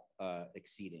of help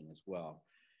exceeding as well.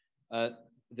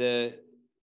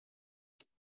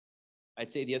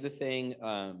 I'd say the other thing,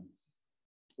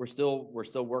 we're still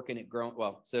working at growing.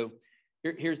 Well, so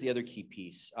here's the other key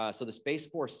piece. So the Space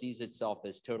Force sees itself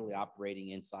as totally operating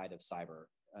inside of cyber,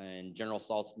 and General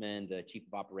Saltzman, the Chief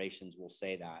of Operations, will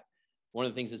say that. One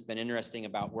of the things that's been interesting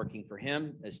about working for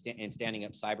him and standing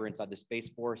up cyber inside the Space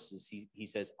Force is he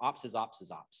says ops is ops is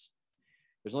ops.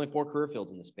 There's only 4 career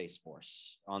fields in the Space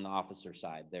Force on the officer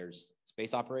side. There's the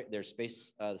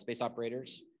space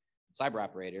operators, cyber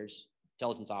operators,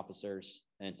 intelligence officers,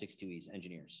 and 6-2Es,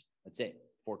 engineers. That's it,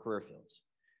 4 career fields.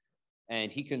 And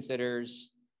he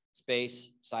considers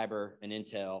space, cyber, and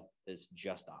intel as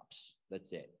just ops.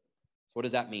 That's it. So what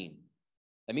does that mean?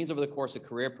 That means over the course of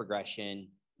career progression,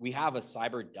 we have a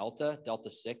cyber delta. Delta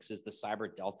 6 is the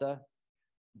cyber delta,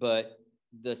 but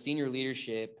the senior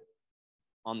leadership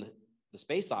on the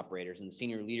space operators and the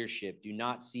senior leadership do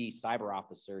not see cyber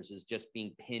officers as just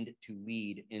being pinned to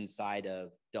lead inside of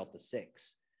Delta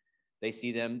 6. They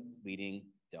see them leading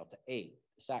Delta 8,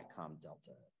 the SATCOM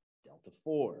Delta, Delta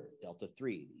 4, Delta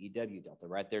 3, the EW Delta,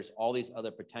 right? There's all these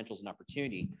other potentials and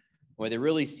opportunity. Where they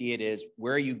really see it is,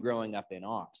 where are you growing up in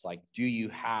ops? Like, do you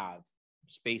have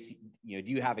space, do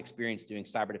you have experience doing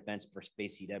cyber defense for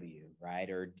space EW, right?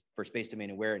 Or for space domain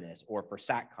awareness, or for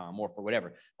SATCOM, or for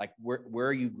whatever? Like, where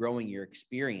are you growing your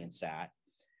experience at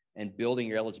and building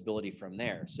your eligibility from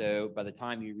there? So by the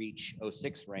time you reach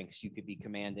 06 ranks, you could be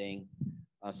commanding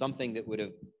something that would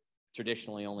have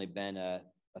traditionally only been a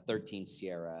 13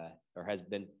 Sierra, or has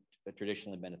been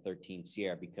traditionally been a 13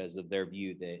 Sierra, because of their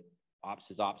view that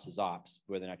ops is ops is ops,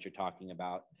 whether or not you're talking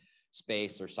about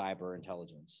space or cyber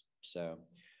intelligence. So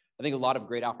I think a lot of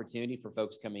great opportunity for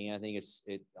folks coming in. I think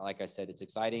like I said, it's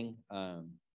exciting.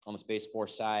 on the Space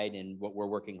Force side. And what we're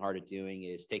working hard at doing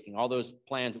is taking all those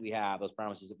plans that we have, those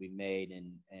promises that we've made,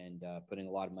 and putting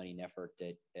a lot of money and effort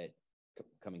at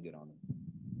coming good on them.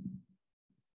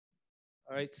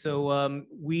 All right, so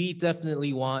we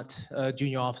definitely want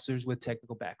junior officers with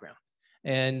technical background.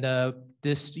 And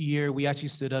this year, we actually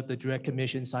stood up the Direct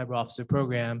Commission Cyber Officer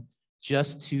Program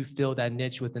just to fill that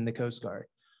niche within the Coast Guard.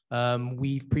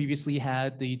 We previously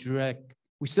had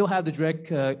we still have the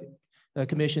Direct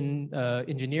Commission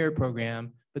Engineer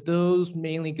Program, but those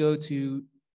mainly go to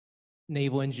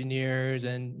naval engineers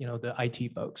and the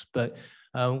IT folks. But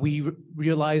we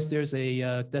realized there's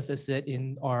a deficit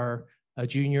in our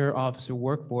junior officer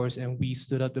workforce, and we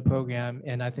stood up the program.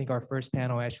 And I think our first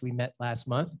panel actually met last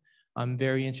month. I'm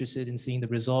very interested in seeing the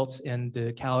results and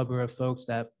the caliber of folks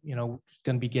that going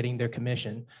to be getting their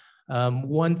commission.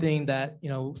 One thing that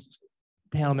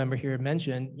panel member here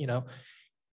mentioned,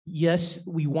 yes,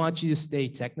 we want you to stay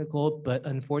technical, but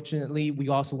unfortunately, we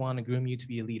also want to groom you to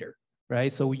be a leader,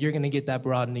 right? So you're going to get that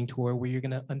broadening tour where you're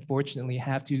going to unfortunately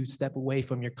have to step away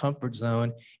from your comfort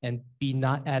zone and be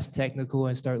not as technical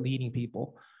and start leading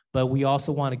people. But we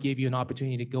also want to give you an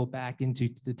opportunity to go back into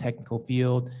the technical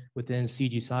field within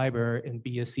CG Cyber and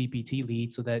be a CPT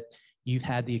lead so that you've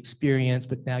had the experience,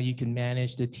 but now you can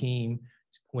manage the team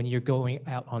when you're going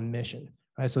out on mission.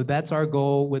 Right? So that's our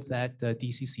goal with that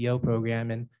DCCO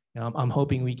program. And I'm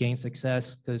hoping we gain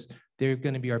success because they're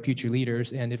going to be our future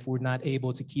leaders. And if we're not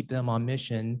able to keep them on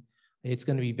mission, it's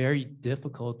going to be very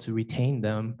difficult to retain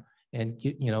them and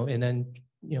get, and then,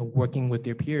 working with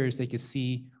their peers, they could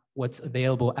see what's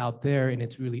available out there. And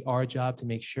it's really our job to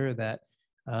make sure that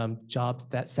job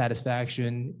that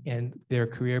satisfaction and their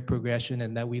career progression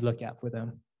and that we look out for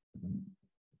them.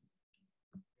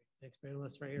 Next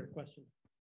panelist right here, question.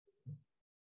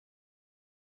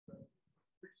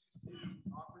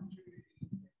 Opportunity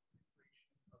and integration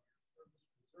of your service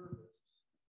reservists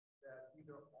that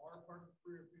either are part of the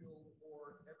career field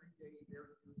or every day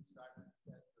they're doing cyber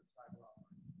defense or cyber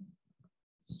operations.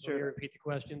 Sure. Can you repeat the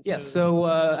question? Yes. So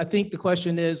I think the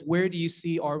question is, where do you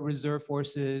see our reserve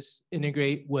forces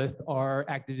integrate with our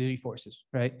active duty forces,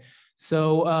 right?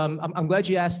 So I'm glad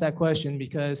you asked that question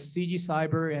because CG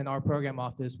Cyber and our program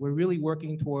office, we're really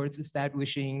working towards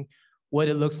establishing what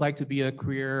it looks like to be a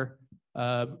career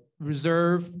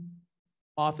reserve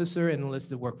officer and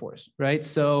enlisted workforce, right?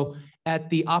 So at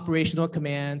the operational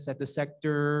commands, at the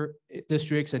sector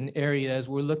districts and areas,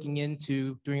 we're looking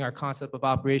into, during our concept of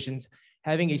operations,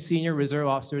 having a senior reserve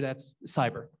officer that's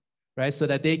cyber, right? So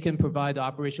that they can provide the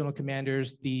operational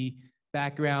commanders the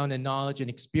background and knowledge and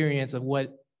experience of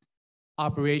what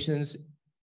operations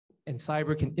and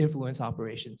cyber can influence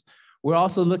operations. We're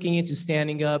also looking into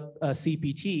standing up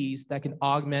CPTs that can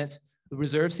augment the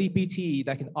reserve CPT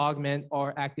that can augment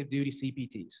our active duty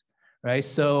CPTs, right?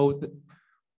 So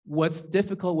what's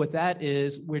difficult with that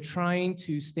is we're trying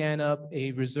to stand up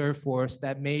a reserve force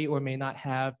that may or may not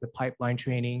have the pipeline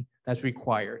training that's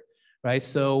required, right?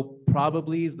 So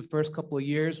probably the first couple of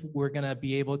years, we're gonna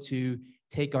be able to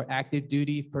take our active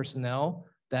duty personnel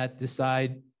that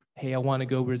decide, hey, I wanna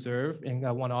go reserve and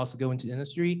I wanna also go into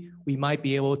industry. We might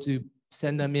be able to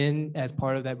send them in as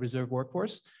part of that reserve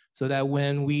workforce so that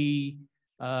when we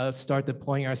start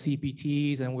deploying our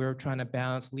CPTs and we're trying to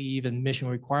balance leave and mission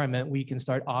requirement, we can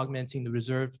start augmenting the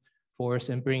reserve force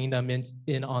and bringing them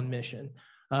in on mission.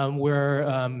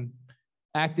 We're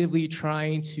actively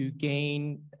trying to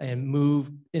gain and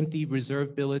move empty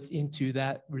reserve billets into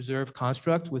that reserve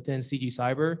construct within CG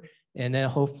Cyber, and then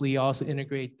hopefully also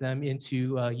integrate them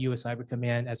into US Cyber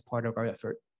Command as part of our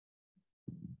effort.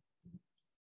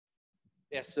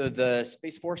 Yeah, so the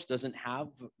Space Force doesn't have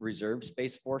reserve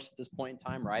Space Force at this point in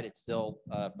time, right? It's still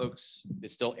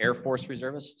it's still Air Force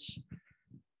reservists.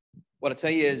 What I'll tell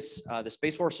you is the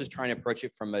Space Force is trying to approach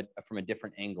it from a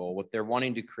different angle. What they're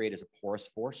wanting to create is a porous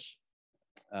force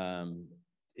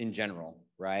in general,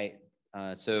 right?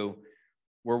 So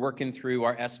we're working through,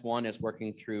 our S1 is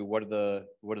working through what are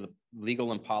the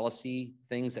legal and policy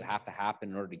things that have to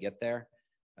happen in order to get there.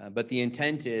 But the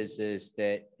intent is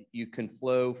that you can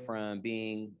flow from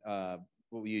being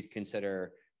what you'd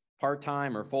consider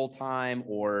part-time or full-time,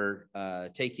 or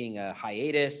taking a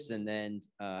hiatus and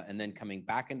then coming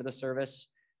back into the service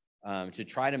to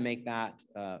try to make that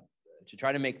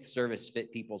the service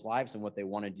fit people's lives and what they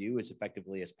want to do as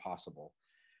effectively as possible.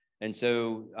 And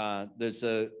so there's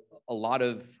a lot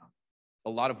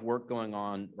of work going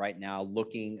on right now,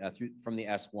 looking from the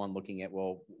S1, looking at,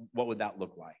 well, what would that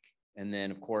look like? And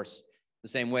then, of course, the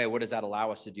same way, what does that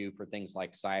allow us to do for things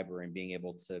like cyber and being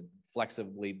able to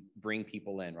flexibly bring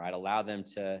people in, right? Allow them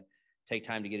to take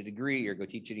time to get a degree or go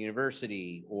teach at a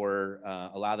university, or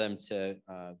allow them to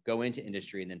go into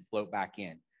industry and then float back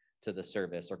in to the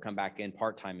service or come back in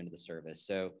part-time into the service.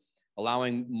 So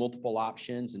allowing multiple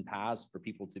options and paths for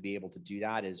people to be able to do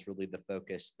that is really the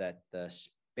focus that the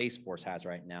Space Force has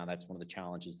right now. That's one of the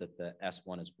challenges that the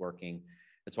S1 is working.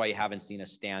 That's why you haven't seen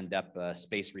us stand up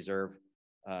space reserve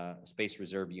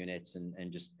units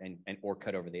and or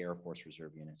cut over the Air Force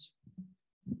Reserve units.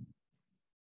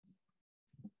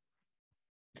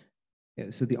 Yeah,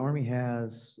 so the Army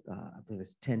has, I believe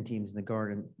it's 10 teams in the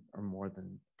Guard or more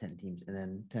than 10 teams, and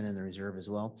then 10 in the Reserve as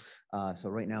well. So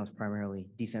right now it's primarily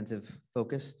defensive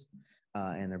focused,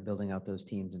 and they're building out those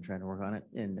teams and trying to work on it.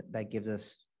 And that gives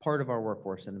us part of our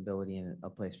workforce and ability and a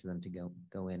place for them to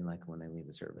go in like when they leave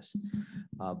the service.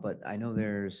 But I know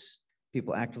there's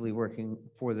people actively working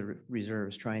for the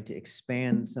reserves, trying to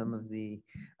expand some of the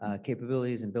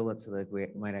capabilities and billets so that we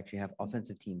might actually have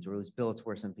offensive teams, or at least billets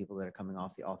where some people that are coming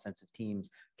off the offensive teams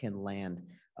can land.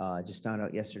 Just found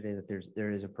out yesterday that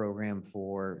there is a program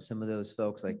for some of those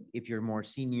folks. Like if you're more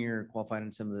senior, qualified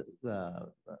in some of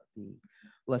the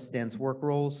less dense work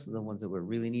roles, the ones that we're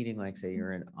really needing, like say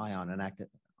you're an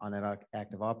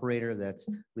active operator that's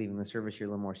leaving the service, you're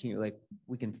a little more senior, like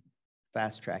we can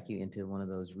fast track you into one of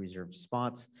those reserve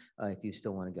spots if you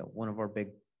still want to go. One of our big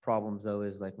problems though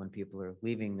is like when people are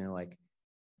leaving, they're like,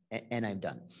 and I'm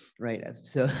done, right?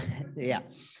 So yeah,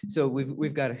 so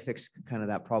we've got to fix kind of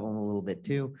that problem a little bit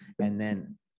too, and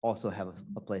then also have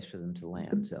a place for them to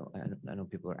land. So I know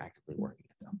people are actively working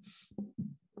it though.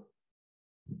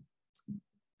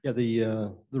 Yeah,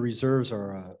 the reserves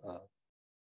are a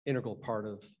integral part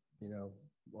of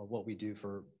what we do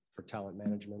for talent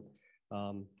management.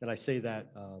 And I say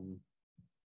that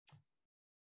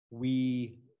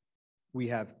we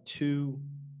have 2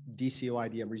 DCO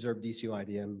IDM, reserve DCO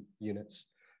IDM units.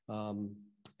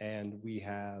 And we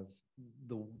have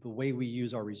the way we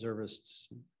use our reservists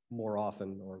more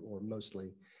often or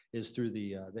mostly is through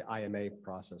the IMA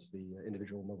process, the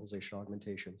individual mobilization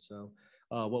augmentation. So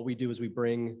what we do is we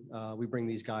bring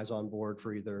these guys on board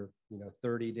for either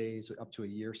 30 days up to a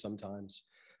year sometimes,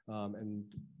 and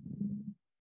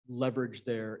leverage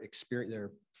their experience,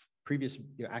 their previous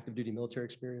active duty military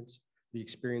experience, the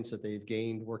experience that they've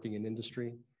gained working in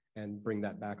industry, and bring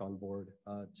that back on board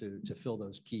to fill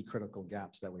those key critical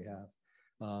gaps that we have.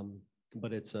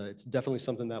 But it's definitely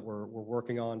something that we're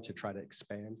working on to try to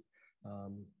expand.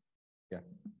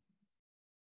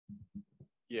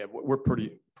 Yeah, we're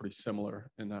pretty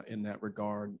similar in that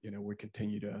regard. We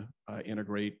continue to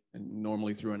integrate, and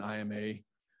normally through an IMA,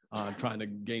 trying to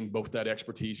gain both that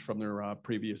expertise from their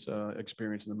previous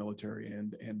experience in the military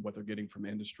and what they're getting from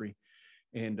industry.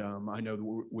 And I know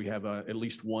that we have at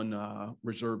least one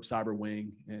reserve cyber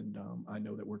wing, and I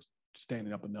know that we're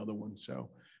standing up another one. So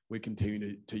we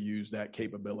continue to use that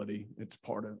capability. It's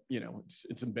part of,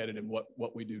 it's embedded in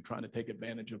what we do, trying to take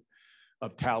advantage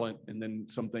of talent. And then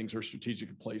some things are strategic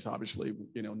in place, obviously,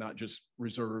 not just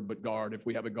reserve, but guard. If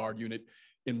we have a guard unit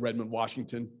in Redmond,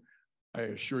 Washington, I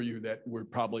assure you that we're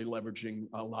probably leveraging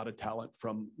a lot of talent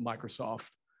from Microsoft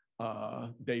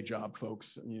day job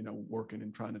folks, working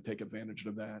and trying to take advantage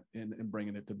of that and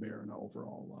bringing it to bear in our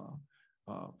overall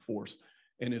force.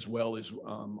 And as well as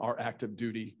our active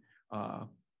duty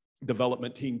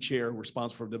development team chair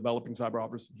responsible for developing cyber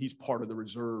officers, he's part of the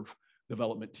reserve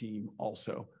development team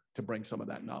also to bring some of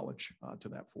that knowledge to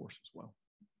that force as well.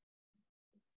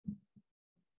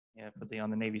 Yeah, on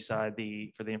the Navy side,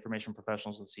 for the information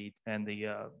professionals and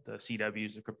the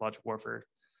CWs, the cryptologic warfare,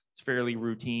 it's fairly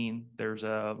routine. There's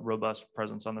a robust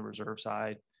presence on the reserve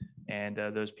side, and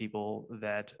those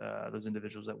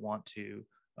individuals that want to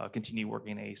continue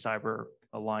working a cyber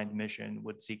aligned mission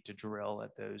would seek to drill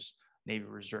at those Navy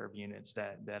Reserve units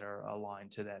that are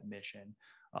aligned to that mission.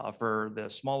 For the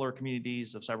smaller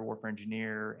communities of cyber warfare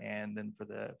engineer, and then for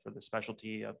the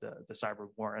specialty of the cyber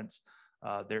warrants,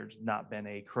 there's not been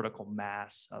a critical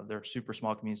mass. There are super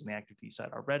small communities on the active duty side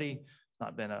already. It's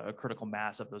not been a critical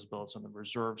mass of those billets on the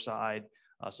reserve side.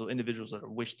 So individuals that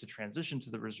wish to transition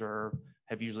to the reserve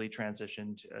have usually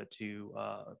transitioned to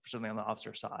certainly on the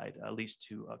officer side, at least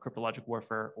to cryptologic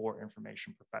warfare or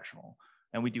information professional.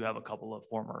 And we do have a couple of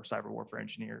former cyber warfare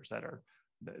engineers that are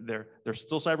they're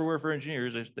still cyber warfare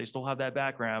engineers. They still have that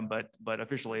background, but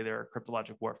officially they're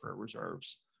cryptologic warfare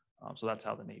reserves. So that's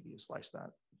how the Navy has sliced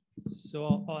that.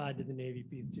 So I'll add to the Navy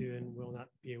piece too, and will not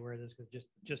be aware of this because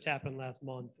just happened last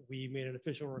month. We made an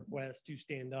official request to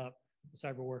stand up the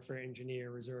cyber warfare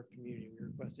engineer reserve community. We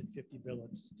requested 50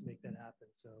 billets to make that happen.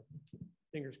 So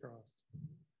fingers crossed.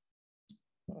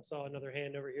 I saw another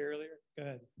hand over here earlier. Go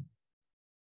ahead.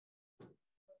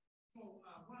 So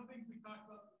one of the things we talked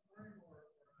about this morning, or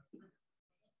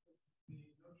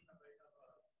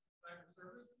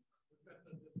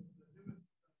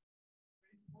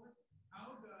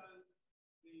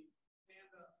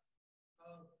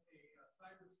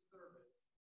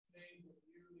change with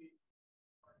you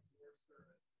your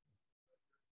service?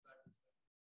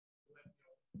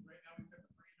 Right now we've got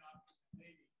the marine option at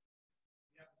Navy.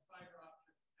 We have the cyber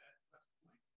option at West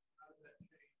Point. How does that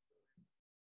change?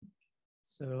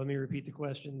 So let me repeat the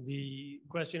question. The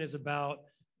question is about,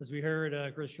 as we heard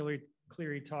Chris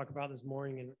Cleary talk about this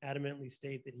morning and adamantly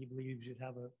state that he believes we should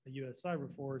have a U.S. cyber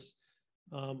force.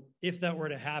 If that were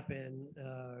to happen,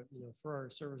 for our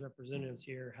service representatives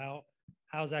here,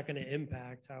 how's that going to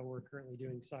impact how we're currently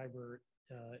doing cyber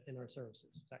in our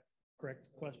services? Is that correct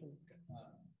question? Okay.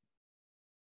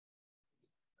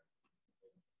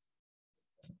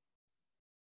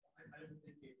 I don't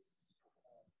think it's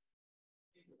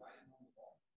right on the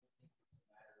ball. I think it's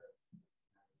a matter of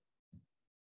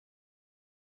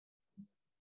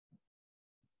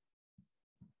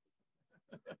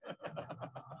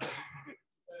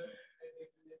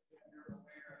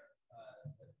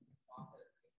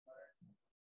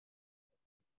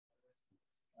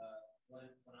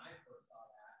when I first saw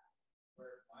that,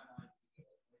 where my mind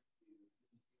went to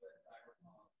at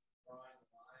HammerCon, drawing the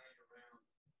line around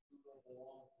who will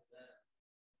belong to them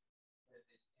when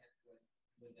they can't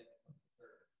when they come to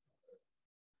service.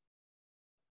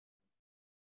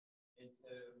 And so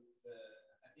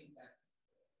I think that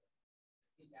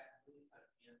really kind of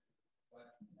answers the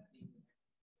question. I think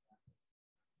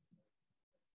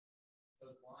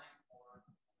those lines aren't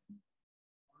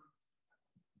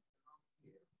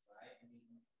clear, right? I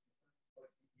mean,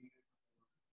 what you do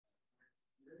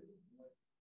security, what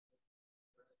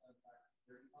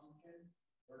security function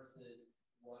versus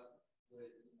what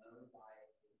was owned by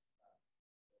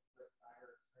the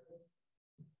cyber service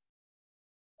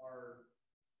are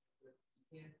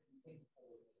you can't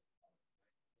pull it.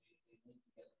 They link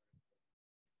together.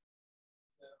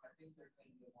 So I think there's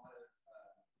going to be a lot of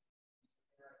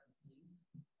interesting teams.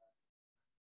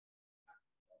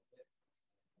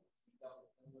 We dealt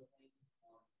with similar things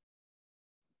on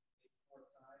the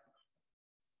sport side.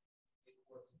 The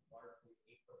sport is largely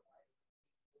a provider.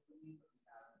 But we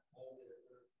have all the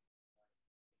other.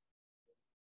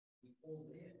 We pulled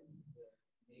in the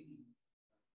Navy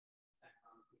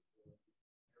SATCOM people,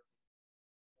 pulled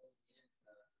in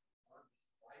the Army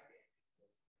flight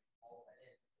band, all that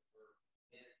in. We're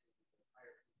managing the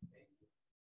entire thing.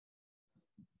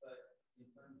 But in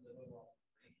terms of overall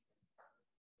information,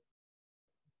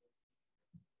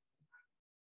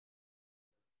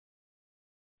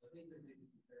 I think there may be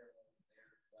some parallels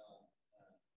there as well.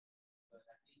 But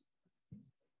I think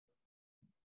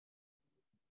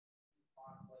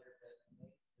Todd player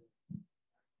designates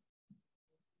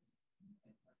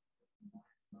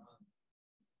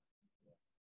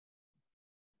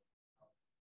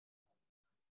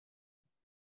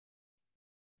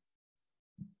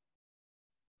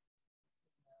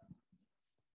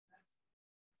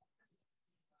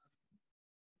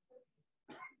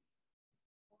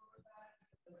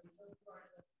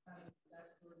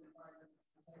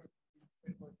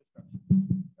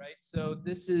Right. So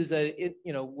this is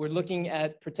we're looking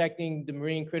at protecting the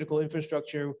marine critical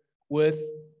infrastructure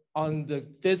on the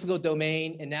physical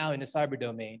domain and now in the cyber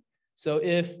domain. So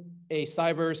if a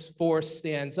cyber force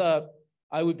stands up,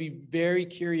 I would be very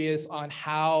curious on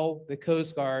how the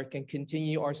Coast Guard can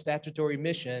continue our statutory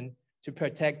mission to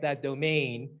protect that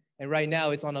domain. And right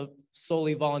now it's on a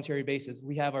solely voluntary basis.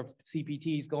 We have our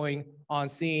CPTs going on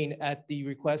scene at the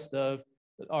request of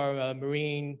our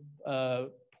marine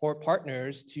port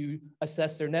partners to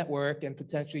assess their network and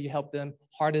potentially help them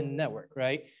harden the network,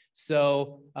 right?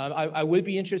 So I would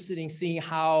be interested in seeing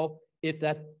how, if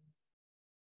that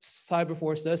cyber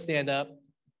force does stand up,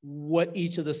 what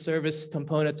each of the service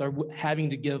components are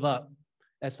having to give up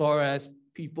as far as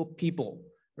people,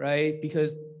 right?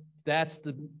 Because that's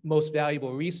the most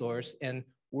valuable resource, and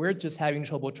we're just having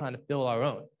trouble trying to fill our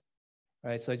own,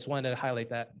 right? So I just wanted to highlight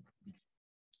that.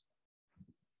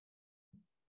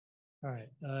 All right,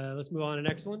 let's move on to the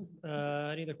next one.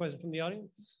 Any other questions from the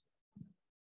audience?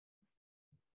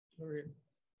 Over here.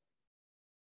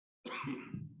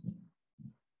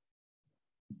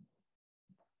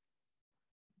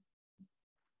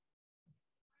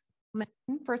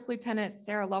 First Lieutenant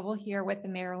Sarah Lovell here with the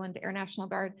Maryland Air National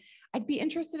Guard. I'd be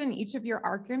interested in each of your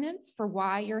arguments for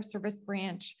why your service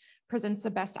branch presents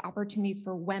the best opportunities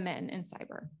for women in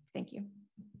cyber. Thank you.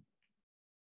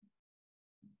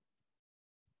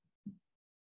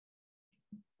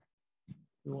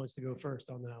 Who wants to go first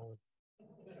on that one?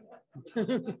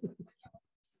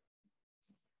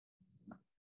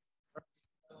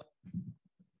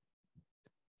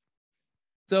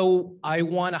 So I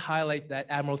want to highlight that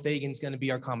Admiral Fagan's going to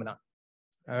be our commandant.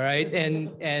 All right,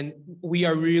 and we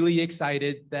are really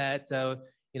excited that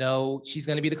she's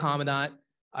going to be the commandant.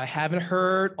 I haven't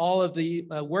heard all of the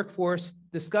workforce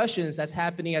discussions that's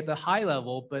happening at the high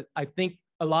level, but I think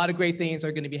a lot of great things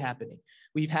are going to be happening.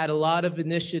 We've had a lot of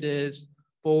initiatives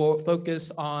for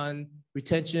focus on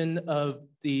retention of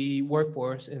the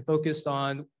workforce and focused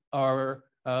on our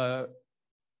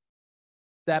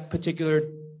that particular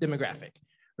demographic,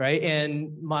 right?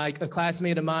 And a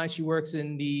classmate of mine, she works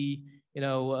in the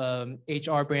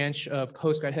HR branch of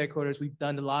Coast Guard headquarters. We've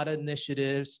done a lot of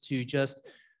initiatives to just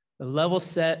level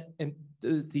set and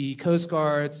the Coast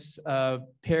Guard's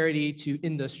parity to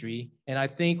industry. And I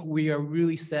think we are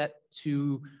really set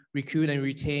to recruit and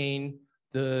retain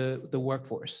the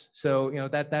workforce. So,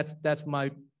 that's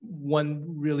my one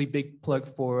really big plug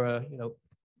for,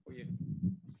 for you.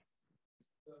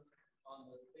 On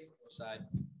the Facebook side.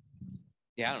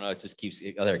 Yeah, I don't know. It just keeps,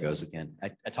 oh, there it goes again. I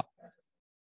talk.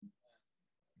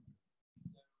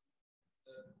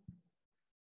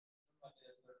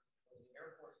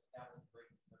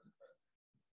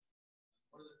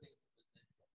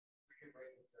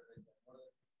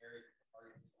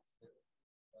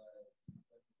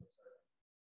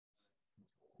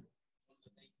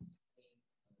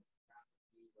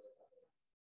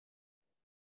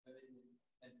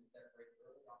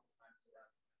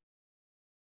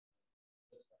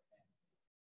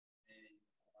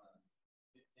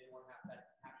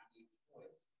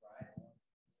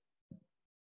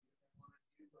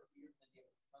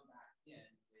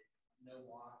 No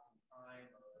loss in time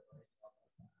or anything else like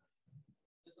that.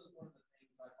 This was one of the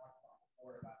things I talked about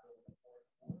before about building a force.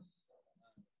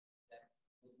 That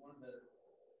was one of the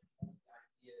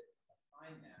ideas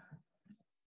behind that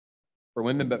for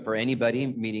women, but for anybody,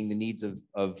 meeting the needs of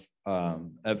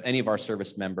any of our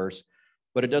service members.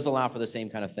 But it does allow for the same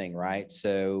kind of thing, right?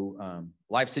 So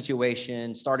life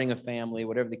situation, starting a family,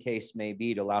 whatever the case may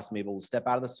be, to allow some people to step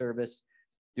out of the service,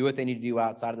 do what they need to do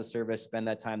outside of the service, spend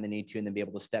that time they need to, and then be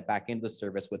able to step back into the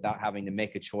service without having to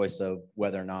make a choice of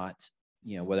whether or not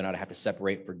I have to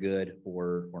separate for good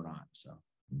or not. So.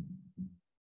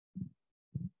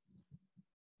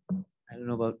 I don't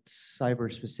know about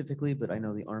cyber specifically, but I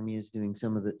know the Army is doing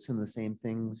some of the same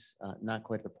things, not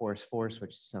quite the porous force,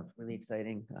 which sounds really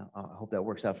exciting. I hope that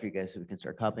works out for you guys so we can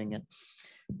start copying it.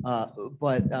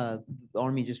 But the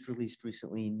Army just released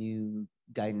recently new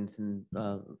guidance and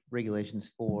regulations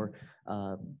for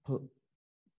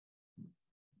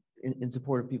in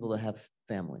support of people that have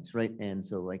families, right? And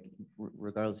so, like,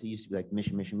 regardless, it used to be like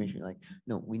mission. Like,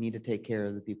 no, we need to take care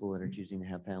of the people that are choosing to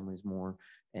have families more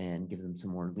and give them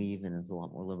some more leave, and it's a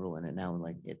lot more liberal. And now,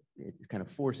 like, it's kind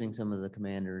of forcing some of the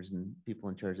commanders and people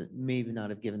in charge that maybe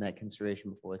not have given that consideration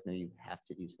before, like, no, you have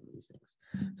to do some of these things.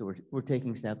 So we're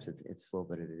taking steps. It's slow,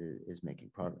 but it is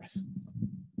making progress.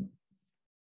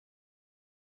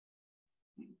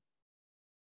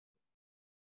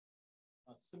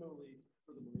 Similarly,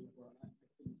 for the Marine Corps, I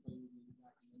couldn't tell you the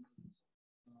exact numbers,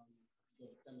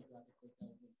 the demographic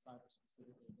breakdown in cyber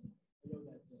specifically, but I know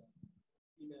that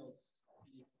emails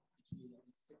between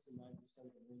 6 and 9%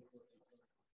 of the Marine Corps.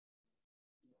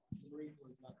 The Marine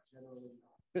Corps is not generally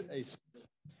a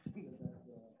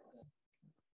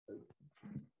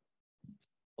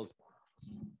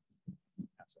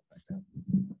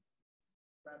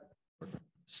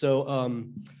so,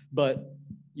 but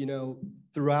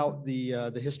throughout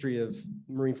the history of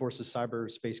Marine Forces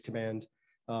Cyberspace Command,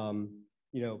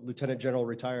 Lieutenant General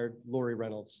retired Laurel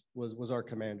Reynolds was our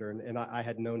commander, and I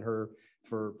had known her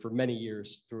for many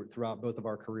years throughout both of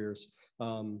our careers.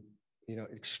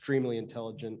 Extremely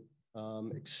intelligent,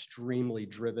 extremely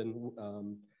driven,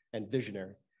 and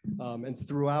visionary. And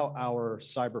throughout our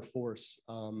cyber force,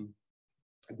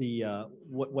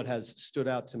 what has stood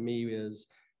out to me is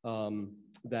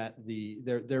that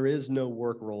there is no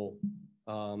work role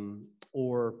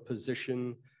or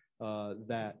position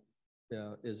that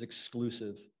is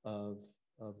exclusive of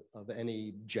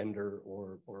any gender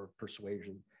or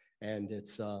persuasion, and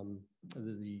it's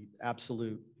the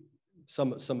absolute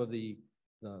some of the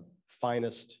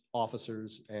finest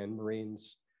officers and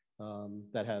Marines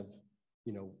that have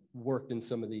worked in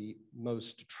some of the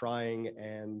most trying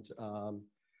and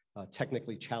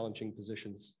technically challenging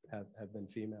positions have been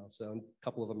female. So a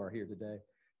couple of them are here today.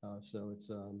 So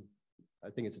it's I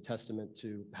think it's a testament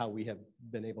to how we have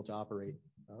been able to operate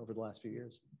over the last few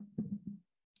years.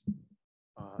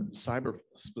 Cyber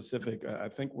specific, I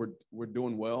think we're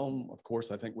doing well. Of course,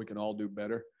 I think we can all do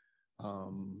better.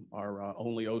 Our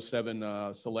only 07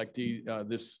 selectee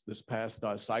this past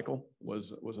cycle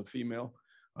was a female,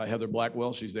 Heather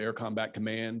Blackwell. She's the Air Combat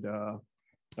Command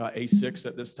A6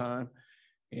 at this time.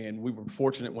 And we were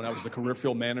fortunate when I was the career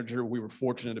field manager, we were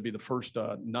fortunate to be the first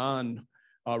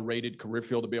rated career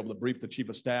field to be able to brief the chief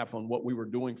of staff on what we were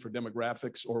doing for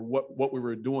demographics or what we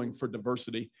were doing for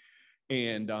diversity.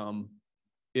 And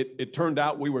it turned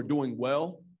out we were doing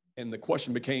well. And the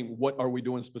question became, what are we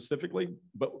doing specifically?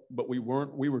 But we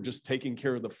weren't, we were just taking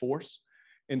care of the force.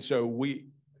 And so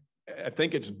I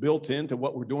think it's built into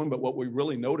what we're doing, but what we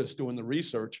really noticed doing the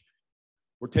research,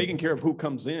 we're taking care of who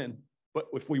comes in, but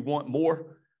if we want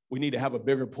more, we need to have a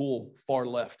bigger pool far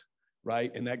left,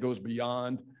 right? And that goes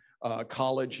beyond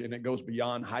college and it goes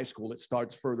beyond high school. It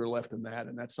starts further left than that.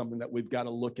 And that's something that we've got to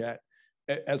look at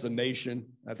as a nation.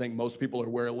 I think most people are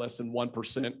aware less than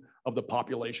 1% of the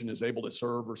population is able to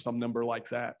serve or some number like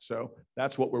that. So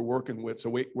that's what we're working with. So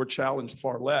we're challenged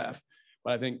far left,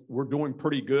 but I think we're doing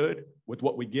pretty good with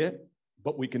what we get,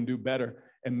 but we can do better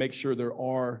and make sure there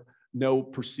are no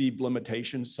perceived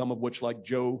limitations, some of which, like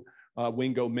Joe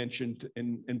Wingo mentioned,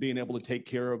 and being able to take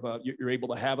care of, you're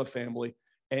able to have a family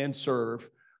and serve.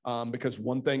 Because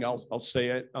one thing I'll say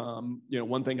it,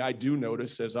 one thing I do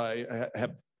notice as I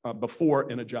have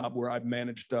before in a job where I've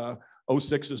managed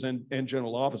 06s and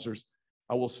general officers,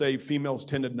 I will say females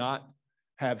tend to not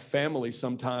have family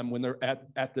sometime when they're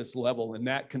at this level, and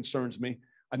that concerns me.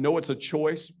 I know it's a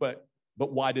choice, but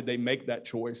why did they make that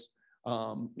choice?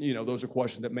 Those are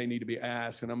questions that may need to be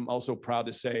asked. And I'm also proud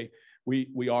to say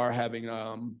we are having,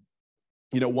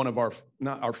 one of our,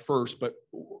 not our first, but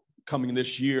coming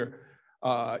this year,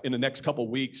 in the next couple of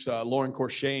weeks, Laurel,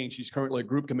 Chien, she's currently a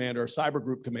group commander, a cyber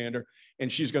group commander,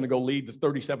 and she's going to go lead the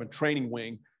 37th training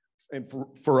wing. And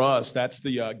for us, that's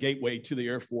the gateway to the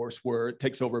Air Force, where it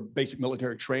takes over basic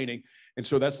military training. And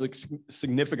so that's a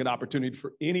significant opportunity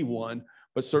for anyone,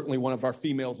 but certainly one of our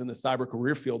females in the cyber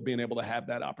career field being able to have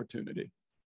that opportunity.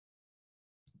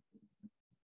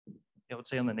 I would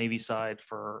say on the Navy side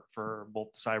for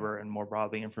both cyber and more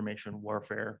broadly information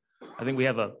warfare, I think we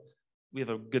have a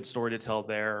good story to tell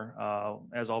there.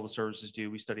 As all the services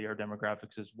do, we study our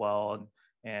demographics as well.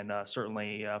 And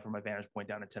certainly from my vantage point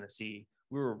down in Tennessee,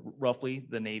 we were roughly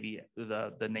the Navy,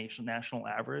 the national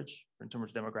average in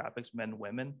terms of demographics, men and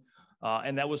women.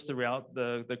 And that was throughout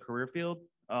the career field.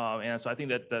 And so I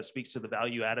think that speaks to the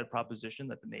value added proposition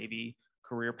that the Navy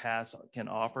career paths can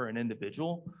offer an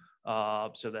individual,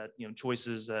 so that,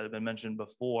 choices that have been mentioned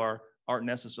before aren't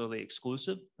necessarily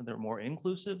exclusive, and they're more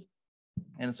inclusive.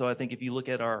 And so I think if you look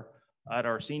at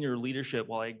our senior leadership,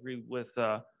 while I agree with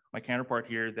my counterpart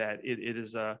here that it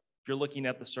is if you're looking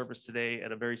at the service today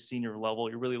at a very senior level,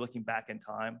 you're really looking back in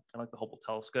time, kind of like the Hubble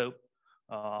telescope.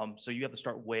 So you have to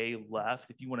start way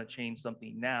left. If you want to change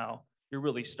something now, you're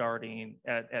really starting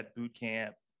at boot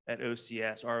camp, at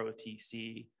OCS,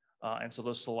 ROTC. And so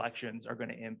those selections are going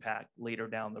to impact later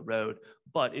down the road.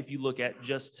 But if you look at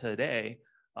just today,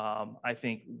 I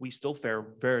think we still fare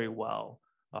very well.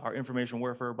 Our information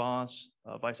warfare boss,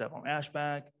 Vice Admiral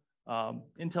Ashback,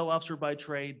 intel officer by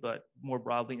trade, but more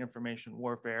broadly information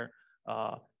warfare.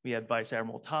 We had Vice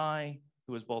Admiral Ty,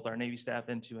 who was both our Navy staff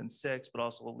N2 and 6, but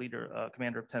also a leader,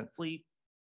 commander of 10th Fleet.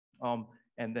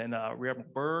 And then Rear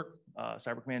Admiral Burke,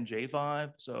 Cyber Command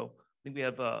J5. So I think we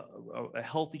have a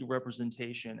healthy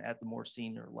representation at the more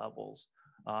senior levels.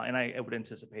 And I would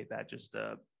anticipate that just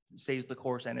stays the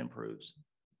course and improves.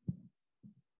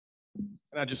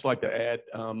 And I'd just like to add,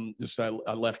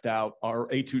 I left out our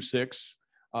A26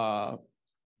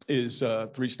 is a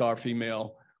 3-star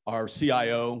female. Our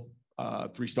CIO,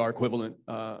 3-star equivalent,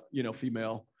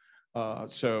 female.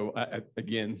 So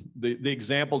again, the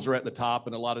examples are at the top,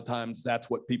 and a lot of times that's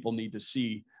what people need to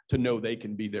see to know they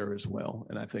can be there as well.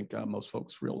 And I think most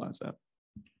folks realize that.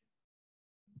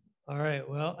 All right,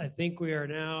 well, I think we are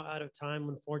now out of time,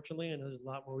 unfortunately. I know there's a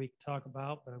lot more we could talk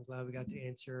about, but I'm glad we got to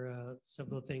answer some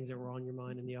of the things that were on your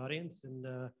mind in the audience. And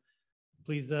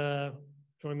please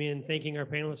join me in thanking our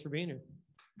panelists for being here.